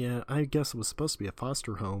streets. Yeah, I guess it was supposed to be a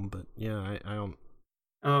foster home, but yeah, I don't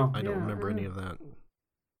Oh, I don't remember any of that.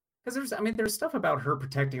 because there's stuff about her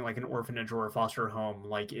protecting like an orphanage or a foster home,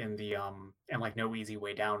 like in the and like No Easy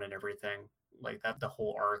Way Down and everything, like that the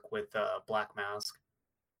whole arc with Black Mask.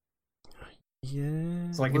 Yeah,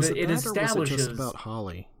 It's like was it it that or was it just establishes. about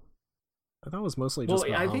Holly? I thought it was mostly Well, just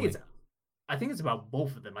about Holly. I think it's about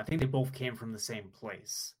both of them. I think they both came from the same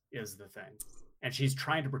place. Is the thing, and she's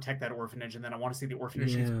trying to protect that orphanage, and then I want to see the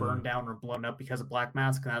orphanage gets Yeah, burned down or blown up because of Black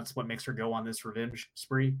Mask, and that's what makes her go on this revenge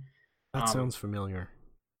spree. that Um, sounds familiar.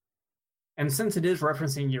 and since it is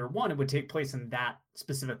referencing year one, it would take place in that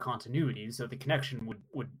specific continuity, so the connection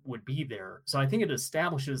would be there. So I think it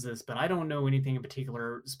establishes this, but I don't know anything in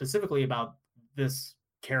particular specifically about this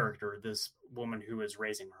character, this woman who is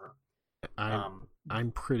raising her.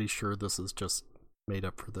 I'm pretty sure this is just made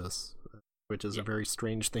up for this, which is a very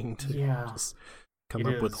strange thing to just come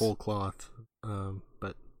up with whole cloth.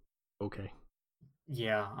 But okay.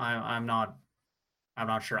 Yeah, I'm not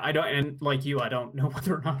sure. I don't, and like you, I don't know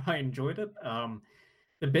whether or not I enjoyed it.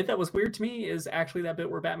 The bit that was weird to me is actually that bit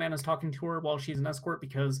where Batman is talking to her while she's an escort,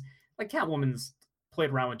 because like Catwoman's played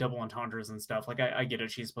around with double entendres and stuff. Like I get it,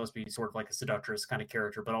 she's supposed to be sort of like a seductress kind of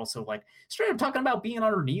character, but also like straight up talking about being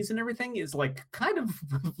on her knees and everything is like kind of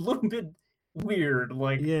a little bit weird.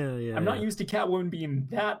 Like I'm not used to Catwoman being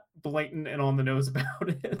that blatant and on the nose about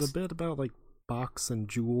it. The bit about like box and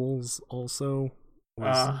jewels also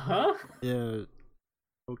was yeah.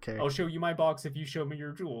 Okay. I'll show you my box if you show me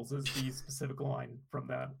your jewels is the specific line from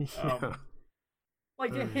that. Yeah.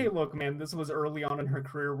 Like, hey, look, man, this was early on in her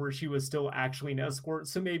career where she was still actually an escort,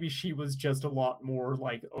 so maybe she was just a lot more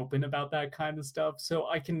like open about that kind of stuff. So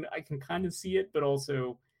I can kind of see it, but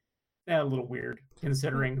also a little weird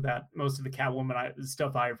considering that most of the Catwoman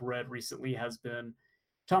stuff I've read recently has been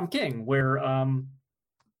Tom King, where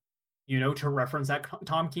to reference that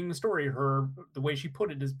Tom King story, the way she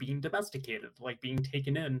put it is being domesticated, like being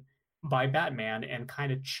taken in by Batman and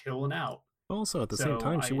kind of chilling out. Also, at the same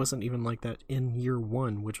time, she wasn't even like that in year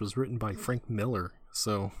one, which was written by Frank Miller.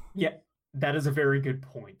 So yeah, that is a very good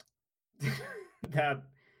point. That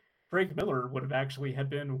Frank Miller would have actually had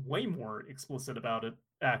been way more explicit about it,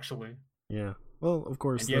 actually. Yeah. Well, of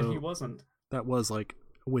course, and yet he wasn't. That was like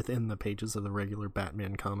within the pages of the regular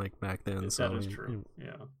Batman comic back then. That so is true.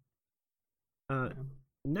 Yeah.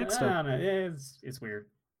 Next up, it's weird.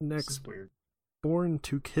 Next, it's weird. Born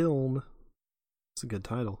to Kill. It's a good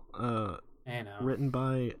title. I know. Written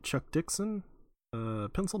by Chuck Dixon,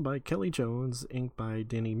 penciled by Kelly Jones, inked by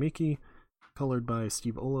Danny Mickey, colored by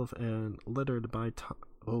Steve Oliff, and lettered by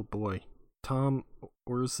Tom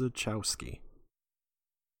Orzechowski.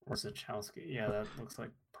 Yeah, that looks like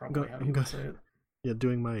probably how you would say it. Yeah,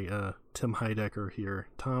 doing my Tim Heidecker here.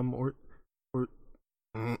 Tom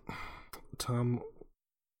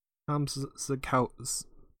Zeckow.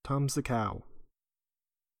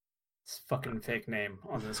 It's fucking fake name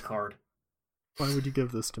on this card. Why would you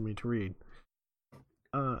give this to me to read?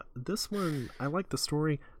 This one, I like the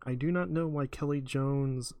story. I do not know why Kelly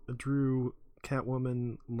Jones drew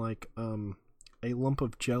Catwoman like a lump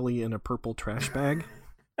of jelly in a purple trash bag.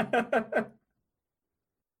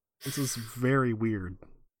 This is very weird.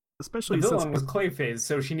 Especially the villain was Clayface,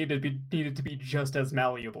 so she needed to be just as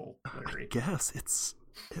malleable. I guess it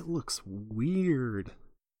looks weird.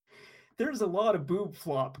 There's a lot of boob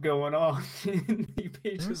flop going on in the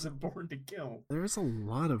pages of Born to Kill. There's a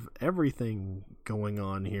lot of everything going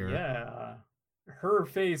on here. Yeah. Her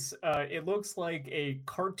face, it looks like a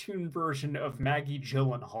cartoon version of Maggie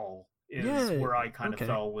Gyllenhaal is where I kind of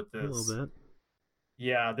fell with this. A little bit.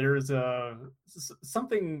 Yeah, there's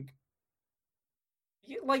something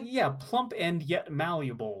like, plump and yet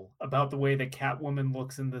malleable about the way that Catwoman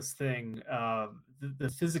looks in this thing. The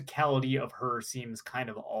physicality of her seems kind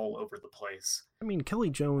of all over the place. I mean,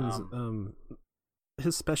 Kelly Jones,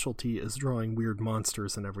 his specialty is drawing weird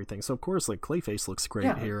monsters and everything. So of course, like Clayface looks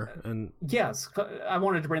great here. And yes, I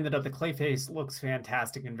wanted to bring that up. The Clayface looks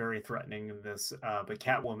fantastic and very threatening in this, but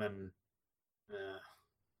Catwoman,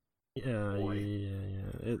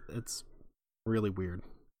 it's really weird.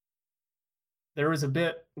 There is a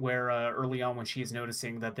bit where early on when she's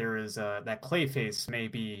noticing that there is that Clayface may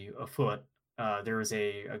be afoot. There is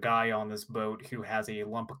a guy on this boat who has a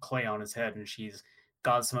lump of clay on his head, and she's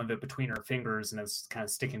got some of it between her fingers, and it's kind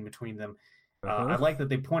of sticking between them. I like that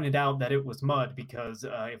they pointed out that it was mud, because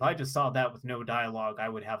if I just saw that with no dialogue, I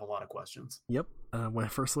would have a lot of questions. Yep. When I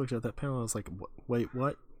first looked at that panel, I was like, wait,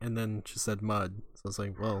 what? And then she said mud. So I was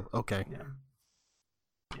like, well, okay. Yeah.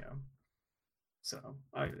 So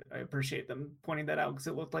I appreciate them pointing that out, because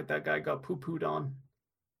it looked like that guy got poo-pooed on.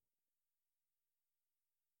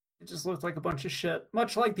 It just looked like a bunch of shit,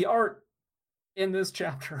 much like the art in this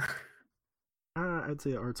chapter. I'd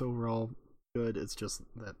say the art's overall good. It's just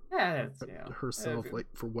that herself, like,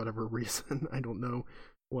 for whatever reason, I don't know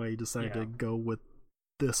why he decided to go with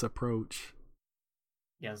this approach.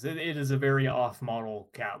 Yes, it is a very off-model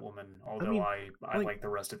Catwoman, although I like the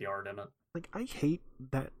rest of the art in it. Like, I hate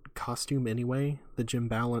that costume anyway, the Jim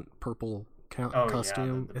Balent purple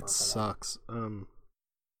costume. The it purple sucks.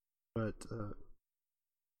 But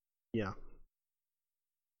yeah.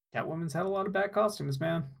 Catwoman's had a lot of bad costumes,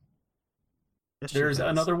 man. Yes, There's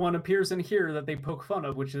another one appears in here that they poke fun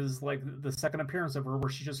of, which is like the second appearance of her where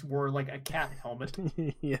she just wore like a cat helmet.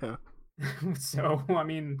 Yeah. So, I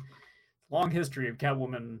mean, long history of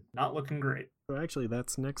Catwoman not looking great. So actually,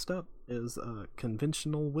 that's next up is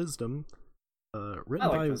Conventional Wisdom. Written I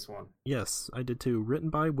like by this one. Yes, I did too. Written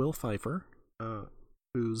by Will Pfeiffer,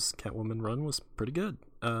 whose Catwoman run was pretty good.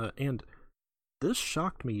 And this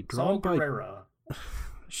shocked me. Saul Guerrera.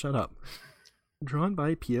 Shut up. Drawn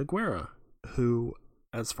by Pia Guerra, who,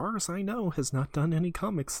 as far as I know, has not done any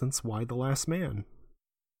comics since Y the Last Man.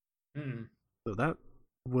 So that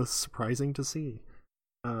was surprising to see.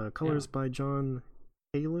 Colors by John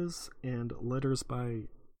Hayles and letters by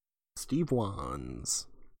Steve Wands.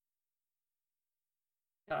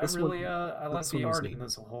 Yeah, I like the art in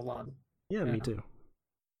this a whole lot. Yeah, me too.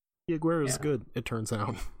 Pia Guerra is good, it turns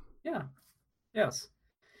out. Yeah. Yes.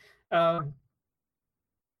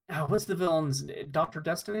 What's the villain's Dr.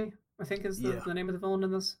 Destiny, I think is the name of the villain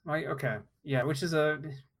in this? Right? Okay. Yeah, which is a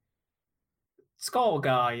skull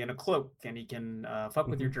guy in a cloak, and he can fuck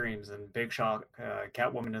with your dreams. And big shock,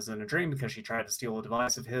 Catwoman is in a dream because she tried to steal a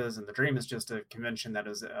device of his, and the dream is just a convention that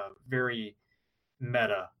is very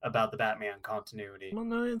meta about the Batman continuity. Well,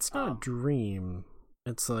 no, it's not a dream.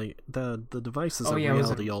 It's like the device is a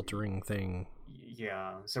reality-altering thing.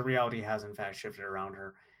 Yeah, so reality has in fact shifted around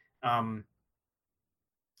her.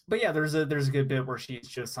 But yeah, there's a good bit where she's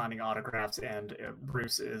just signing autographs, and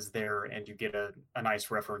Bruce is there, and you get a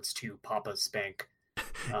nice reference to Papa Spank.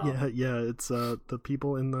 Yeah, it's the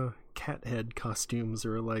people in the cat head costumes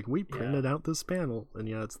are like, we printed out this panel, and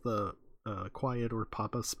it's the Quiet or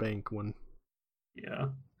Papa Spank one. Yeah.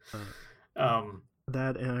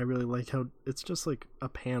 That, and I really like how it's just like a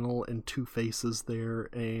panel and two faces there,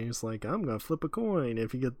 and he's like, I'm gonna flip a coin.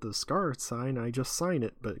 If you get the scar sign, I just sign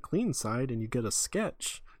it, but clean side, and you get a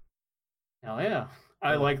sketch. Hell yeah.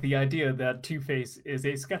 I like the idea that Two-Face is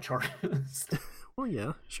a sketch artist. Well,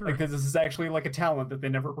 yeah, sure. Because this is actually like a talent that they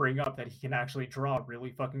never bring up, that he can actually draw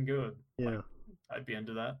really fucking good. Yeah. Like, I'd be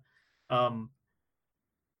into that. But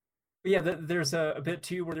yeah, there's a bit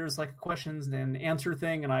too where there's like a questions and answer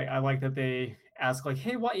thing, and I like that they ask like,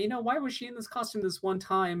 hey, why was she in this costume this one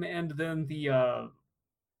time? And then the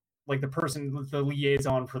like the person, the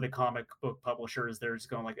liaison for the comic book publisher is there just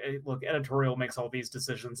going like, hey, look, editorial makes all these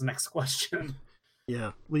decisions. Next question.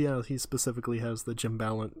 Yeah. Well, yeah, he specifically has the Jim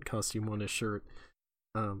Balent costume on his shirt.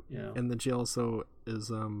 And then she also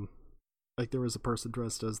is like, there was a person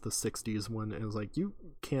dressed as the 60s one, and it was like, you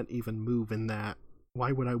can't even move in that.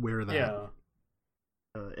 Why would I wear that? Yeah.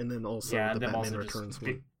 And then also the Batman Returns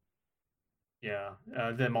one. Yeah,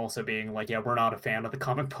 them also being like, we're not a fan of the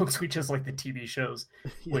comic books, we just like the TV shows.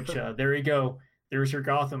 Which, there you go. There's your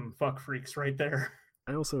Gotham fuck freaks right there.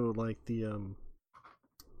 I also like the,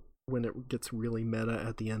 when it gets really meta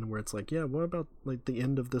at the end, where it's like, what about, like, the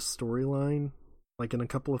end of this storyline? Like, in a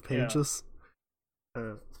couple of pages?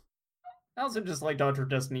 I also just like Dr.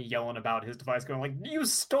 Destiny yelling about his device, going like, you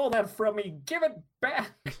stole that from me, give it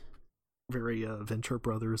back! Very, Venture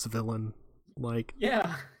Brothers villain, like.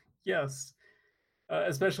 Yeah, yes.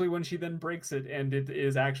 Especially when she then breaks it, and it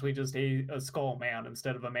is actually just a skull man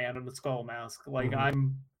instead of a man in a skull mask. Like,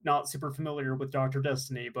 I'm not super familiar with Dr.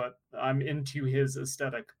 Destiny, but I'm into his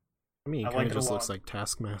aesthetic. I mean, he kind of just looks like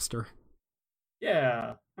Taskmaster.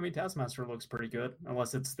 Yeah, I mean, Taskmaster looks pretty good,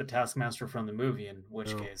 unless it's the Taskmaster from the movie, in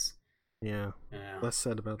which case. Yeah. Less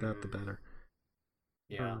said about that, the better.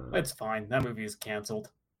 Yeah, it's fine. That movie is canceled,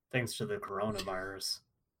 thanks to the coronavirus.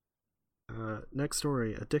 Next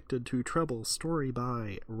story, Addicted to Trouble, story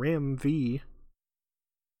by Ram V.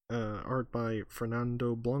 Art by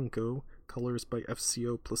Fernando Blanco, colors by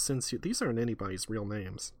FCO Placencia. These aren't anybody's real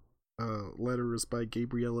names. Letters by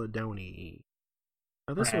Gabriella Downey.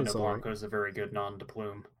 Fernando Blanco is a very good nom de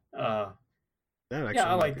plume. I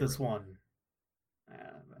like this one.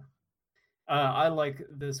 I like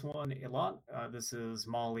this one a lot. This is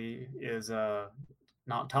Molly is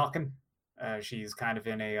not talking. She's kind of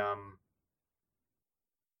in a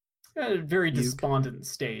very despondent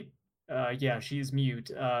state. She's mute.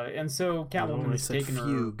 And so Catwoman is taking her...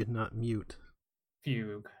 Fugue, not mute.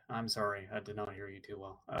 Fugue. I'm sorry, I did not hear you too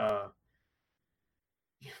well.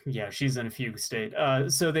 Yeah, she's in a fugue state.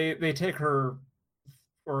 So they take her,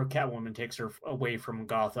 or Catwoman takes her away from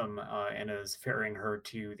Gotham and is ferrying her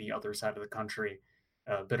to the other side of the country.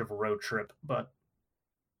 A bit of a road trip, but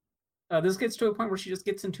this gets to a point where she just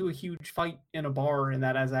gets into a huge fight in a bar, and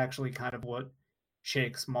that is actually kind of what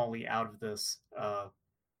shakes Molly out of this.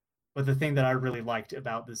 But the thing that I really liked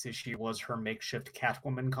about this issue was her makeshift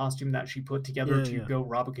Catwoman costume that she put together to go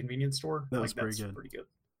rob a convenience store. That was pretty good.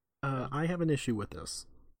 I have an issue with this.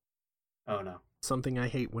 Oh no. Something I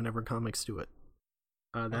hate whenever comics do it.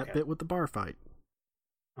 That bit with the bar fight.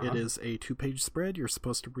 It is a 2-page spread. You're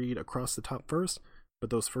supposed to read across the top first, but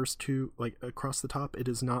those first two, like across the top, it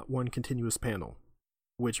is not one continuous panel.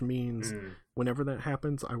 Which means whenever that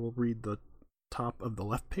happens, I will read the top of the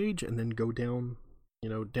left page and then go down,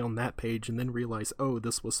 down that page and then realize, oh,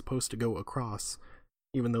 this was supposed to go across,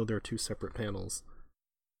 even though they're 2 separate panels.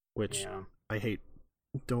 Which I hate.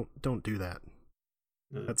 Don't do that.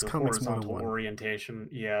 That's the Comics horizontal 101. orientation.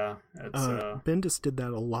 Yeah, it's Bendis did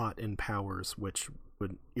that a lot in Powers, which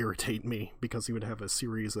would irritate me because he would have a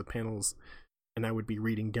series of panels, and I would be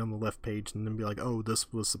reading down the left page and then be like, "Oh,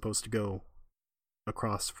 this was supposed to go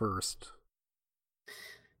across first."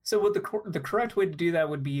 So what the correct way to do that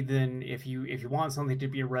would be then if you want something to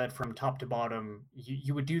be read from top to bottom,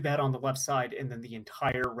 you would do that on the left side, and then the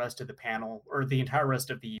entire rest of the panel or the entire rest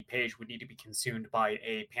of the page would need to be consumed by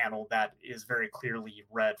a panel that is very clearly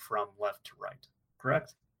read from left to right.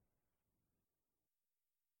 Correct?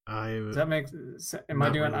 Does that make sense?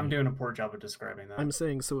 I'm doing a poor job of describing that. I'm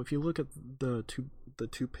saying, so if you look at the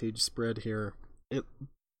 2-page spread here, it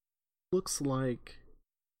looks like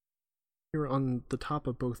here on the top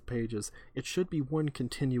of both pages, it should be one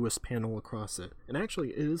continuous panel across it. And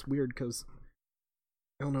actually, it is weird because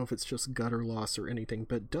I don't know if it's just gutter loss or anything,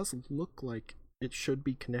 but it does look like it should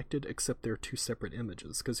be connected, except they're 2 separate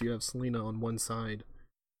images, because you have Selina on one side,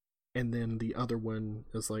 and then the other one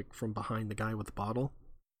is like from behind the guy with the bottle,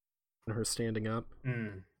 and her standing up.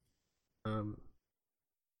 And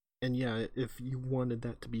yeah, if you wanted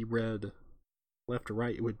that to be read left to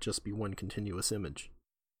right, it would just be one continuous image.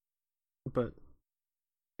 But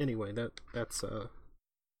anyway, that's a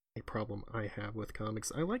problem I have with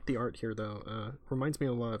comics. I like the art here, though. Reminds me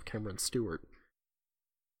a lot of Cameron Stewart.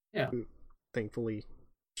 Yeah. Who thankfully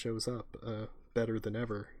shows up better than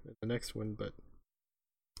ever in the next one. But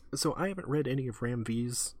so I haven't read any of Ram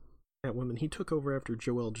V's Catwoman. He took over after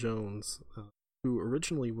Joelle Jones, who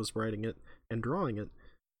originally was writing it and drawing it,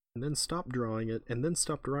 and then stopped drawing it, and then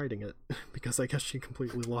stopped writing it, because I guess she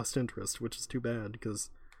completely lost interest, which is too bad,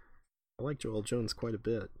 because I like Joelle Jones quite a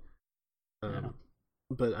bit.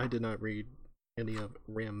 But I did not read any of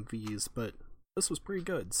Ram V's, but this was pretty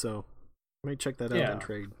good, so I might check that out in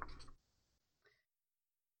trade.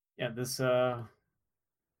 Yeah, this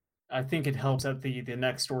I think it helps that the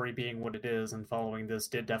next story being what it is and following this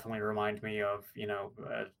did definitely remind me of,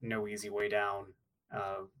 No Easy Way Down,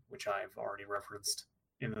 which I've already referenced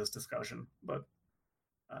in this discussion, but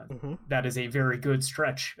that is a very good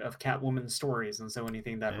stretch of Catwoman stories, and so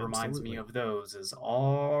anything that reminds me of those is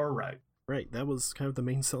all right. Right, that was kind of the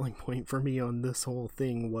main selling point for me on this whole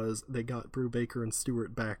thing, was they got Brubaker and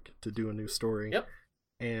Stewart back to do a new story. Yep.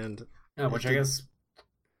 And which I guess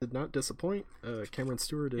did not disappoint. Cameron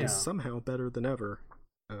Stewart is somehow better than ever.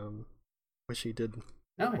 Wish he did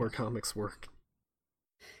more comics work.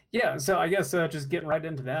 Yeah, so I guess just getting right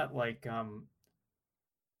into that, like,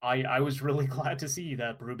 I was really glad to see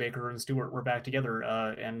that Brubaker and Stewart were back together.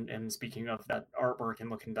 And speaking of that artwork and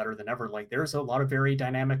looking better than ever, like there's a lot of very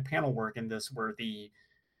dynamic panel work in this where the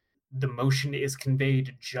motion is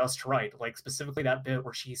conveyed just right. Like specifically that bit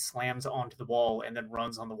where she slams onto the wall and then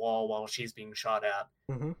runs on the wall while she's being shot at.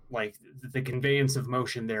 Like the conveyance of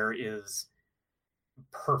motion there is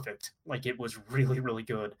perfect. Like it was really, really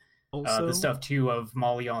good. Also, the stuff too of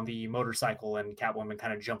Molly on the motorcycle and Catwoman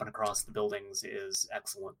kind of jumping across the buildings is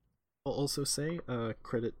excellent. I'll also say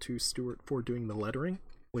credit to Stewart for doing the lettering,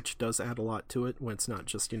 which does add a lot to it when it's not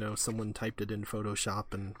just, someone typed it in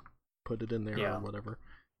Photoshop and put it in there or whatever.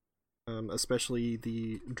 Especially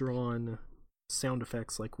the drawn sound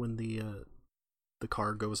effects, like when the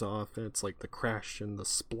car goes off and it's like the crash and the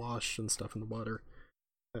splosh and stuff in the water.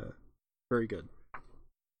 Very good.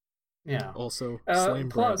 Yeah. Also, Slam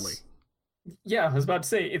Bradley. Yeah, I was about to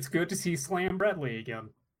say, it's good to see Slam Bradley again.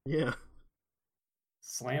 Yeah.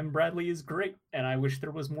 Slam Bradley is great, and I wish there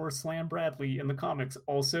was more Slam Bradley in the comics.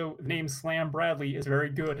 Also, the name Slam Bradley is very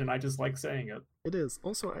good, and I just like saying it. It is.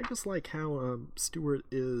 Also, I just like how Stewart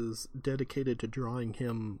is dedicated to drawing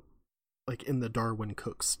him like in the Darwyn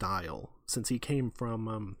Cooke style, since he came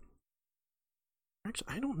from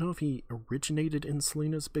actually, I don't know if he originated in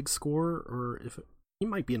Selina's Big Score or if he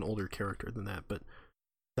might be an older character than that, but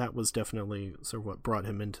that was definitely sort of what brought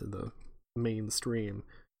him into the mainstream.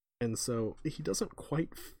 And so he doesn't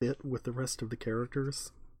quite fit with the rest of the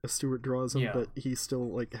characters as Stewart draws him, but he still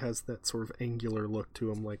like has that sort of angular look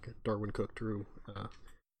to him, like Darwin Cook drew.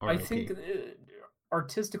 I think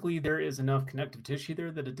artistically there is enough connective tissue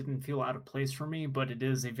there that it didn't feel out of place for me, but it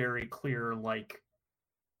is a very clear, like,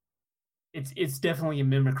 it's definitely a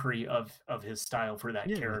mimicry of his style for that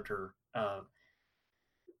character.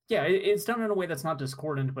 It's done in a way that's not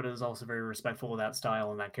discordant, but it is also very respectful of that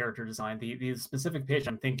style and that character design. The specific page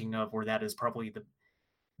I'm thinking of where that is probably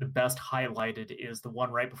the best highlighted is the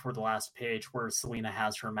one right before the last page where Selina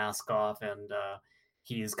has her mask off and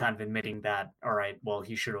he's kind of admitting that, all right, well,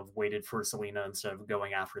 he should have waited for Selina instead of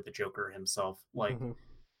going after the Joker himself. Like,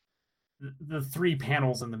 the 3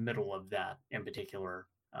 panels in the middle of that in particular,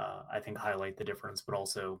 I think highlight the difference, but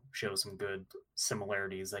also show some good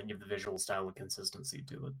similarities that give the visual style a consistency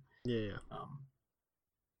to it.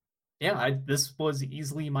 This was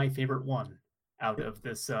easily my favorite one out of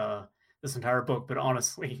this entire book. But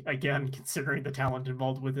honestly, again, considering the talent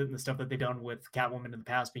involved with it and the stuff that they've done with Catwoman in the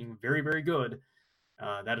past being very, very good,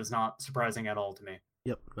 that is not surprising at all to me.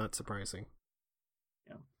 Yep, not surprising.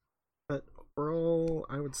 Yeah. But overall,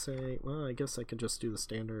 I would say, well, I guess I could just do the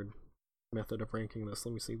standard method of ranking this.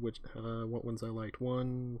 Let me see what ones I liked.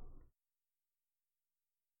 1,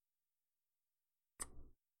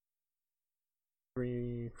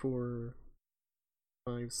 3, 4,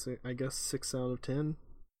 5, 6. I guess 6 out of 10.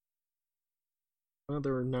 Well,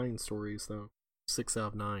 there were 9 stories though. 6 out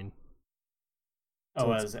of 9.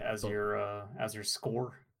 Oh, as your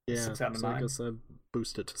score. Yeah, 6 out of 9. I guess I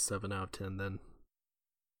boost it to 7 out of 10 then.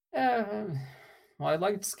 Well, I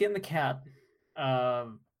liked Skin the Cat.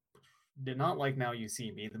 Did not like Now You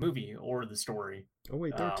See Me, the movie or the story. Oh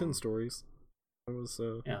wait, there are 10 stories. I was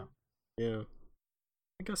yeah.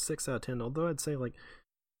 I guess 6 out of 10. Although I'd say like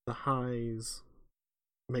the highs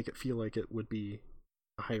make it feel like it would be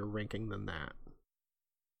a higher ranking than that.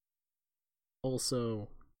 Also,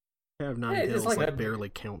 Have Nine Tails like barely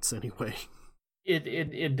counts anyway.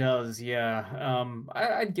 It does, yeah.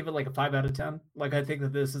 I'd give it like a 5 out of 10. Like, I think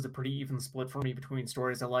that this is a pretty even split for me between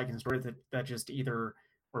stories I like and stories that just either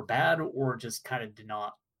were bad or just kind of did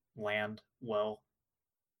not land well.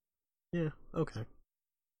 Yeah, okay.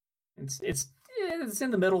 It's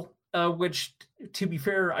in the middle, which, to be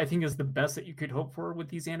fair, I think is the best that you could hope for with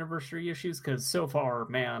these anniversary issues, because so far,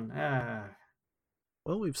 man...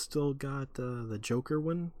 Well, we've still got the Joker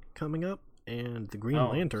one coming up, and the Green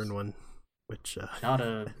Lantern one, which... Not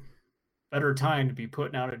a better time to be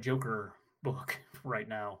putting out a Joker book right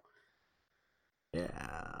now.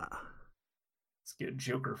 Yeah. Let's get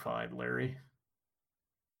Joker-fied, Larry.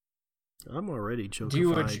 I'm already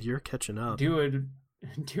Joker-fied. You're catching up. Do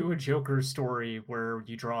a Joker story where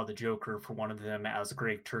you draw the Joker for one of them as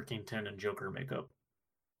Greg Turkington and Joker makeup.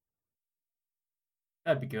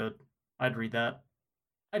 That'd be good. I'd read that.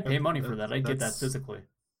 I'd pay money for that. I'd get that physically.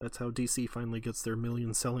 That's how DC finally gets their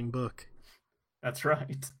million-selling book. That's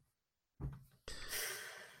right.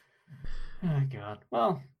 Oh, God.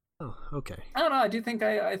 Well... Oh, okay. I don't know. I do think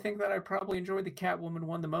I think that I probably enjoyed the Catwoman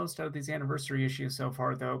one the most out of these anniversary issues so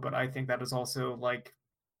far, though. But I think that is also like,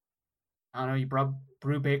 I don't know. You brought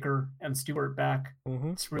Brubaker and Stewart back.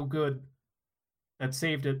 It's real good. That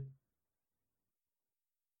saved it.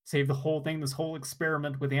 Saved the whole thing. This whole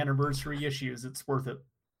experiment with anniversary issues. It's worth it.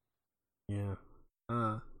 Yeah.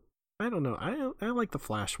 I don't know. I like the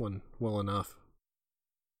Flash one well enough.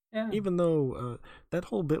 Yeah. Even though that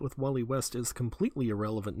whole bit with Wally West is completely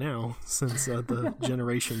irrelevant now, since the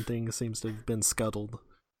generation thing seems to have been scuttled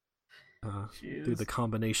through the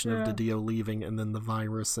combination of Didio leaving and then the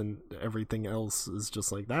virus and everything else is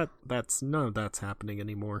just like that. None of that's happening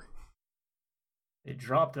anymore. They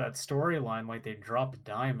dropped that storyline like they dropped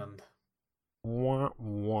Diamond. Wow.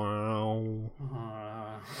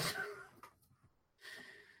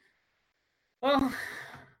 Well,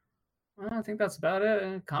 I think that's about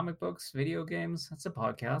it. Comic books, video games. That's a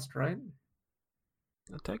podcast, right?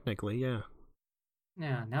 Technically, yeah.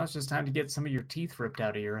 Yeah, now it's just time to get some of your teeth ripped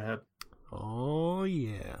out of your head. Oh,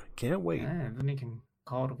 yeah. Can't wait. Yeah, then you can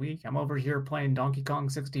call it a week. I'm over here playing Donkey Kong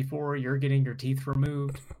 64. You're getting your teeth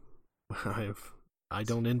removed. I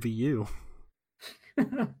don't envy you.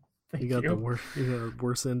 You got the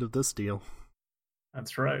worst end of this deal.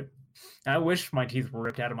 That's right. I wish my teeth were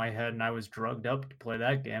ripped out of my head and I was drugged up to play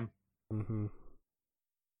that game.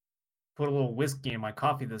 Put a little whiskey in my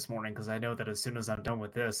coffee this morning because I know that as soon as I'm done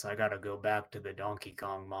with this, I gotta go back to the Donkey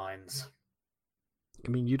Kong mines. I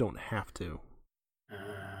mean, you don't have to.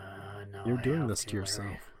 No, you're doing this to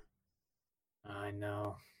yourself. I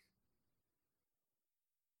know.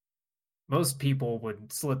 Most people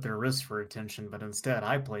would slit their wrists for attention, but instead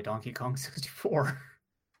I play Donkey Kong 64.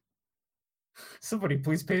 Somebody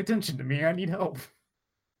please pay attention to me. I need help.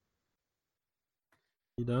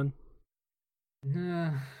 You done?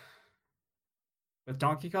 Nah. With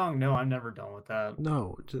Donkey Kong? No, I'm never done with that.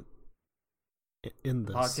 No, just in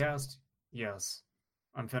this podcast? Yes.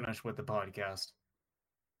 I'm finished with the podcast.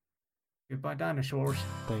 Goodbye, dinosaurs.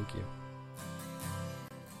 Thank you.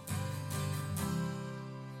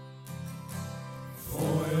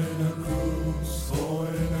 Foi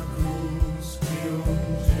na cruz que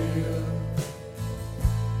dia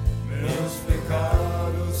meus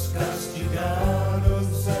pecados castigados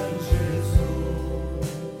em Jesus.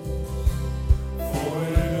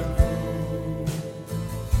 Foi na cruz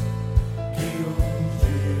que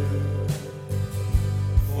dia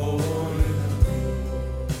foi na cruz.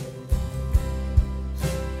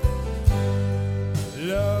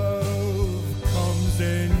 Love comes a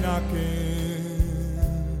knocking.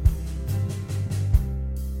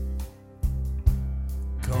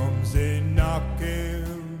 Comes a knocking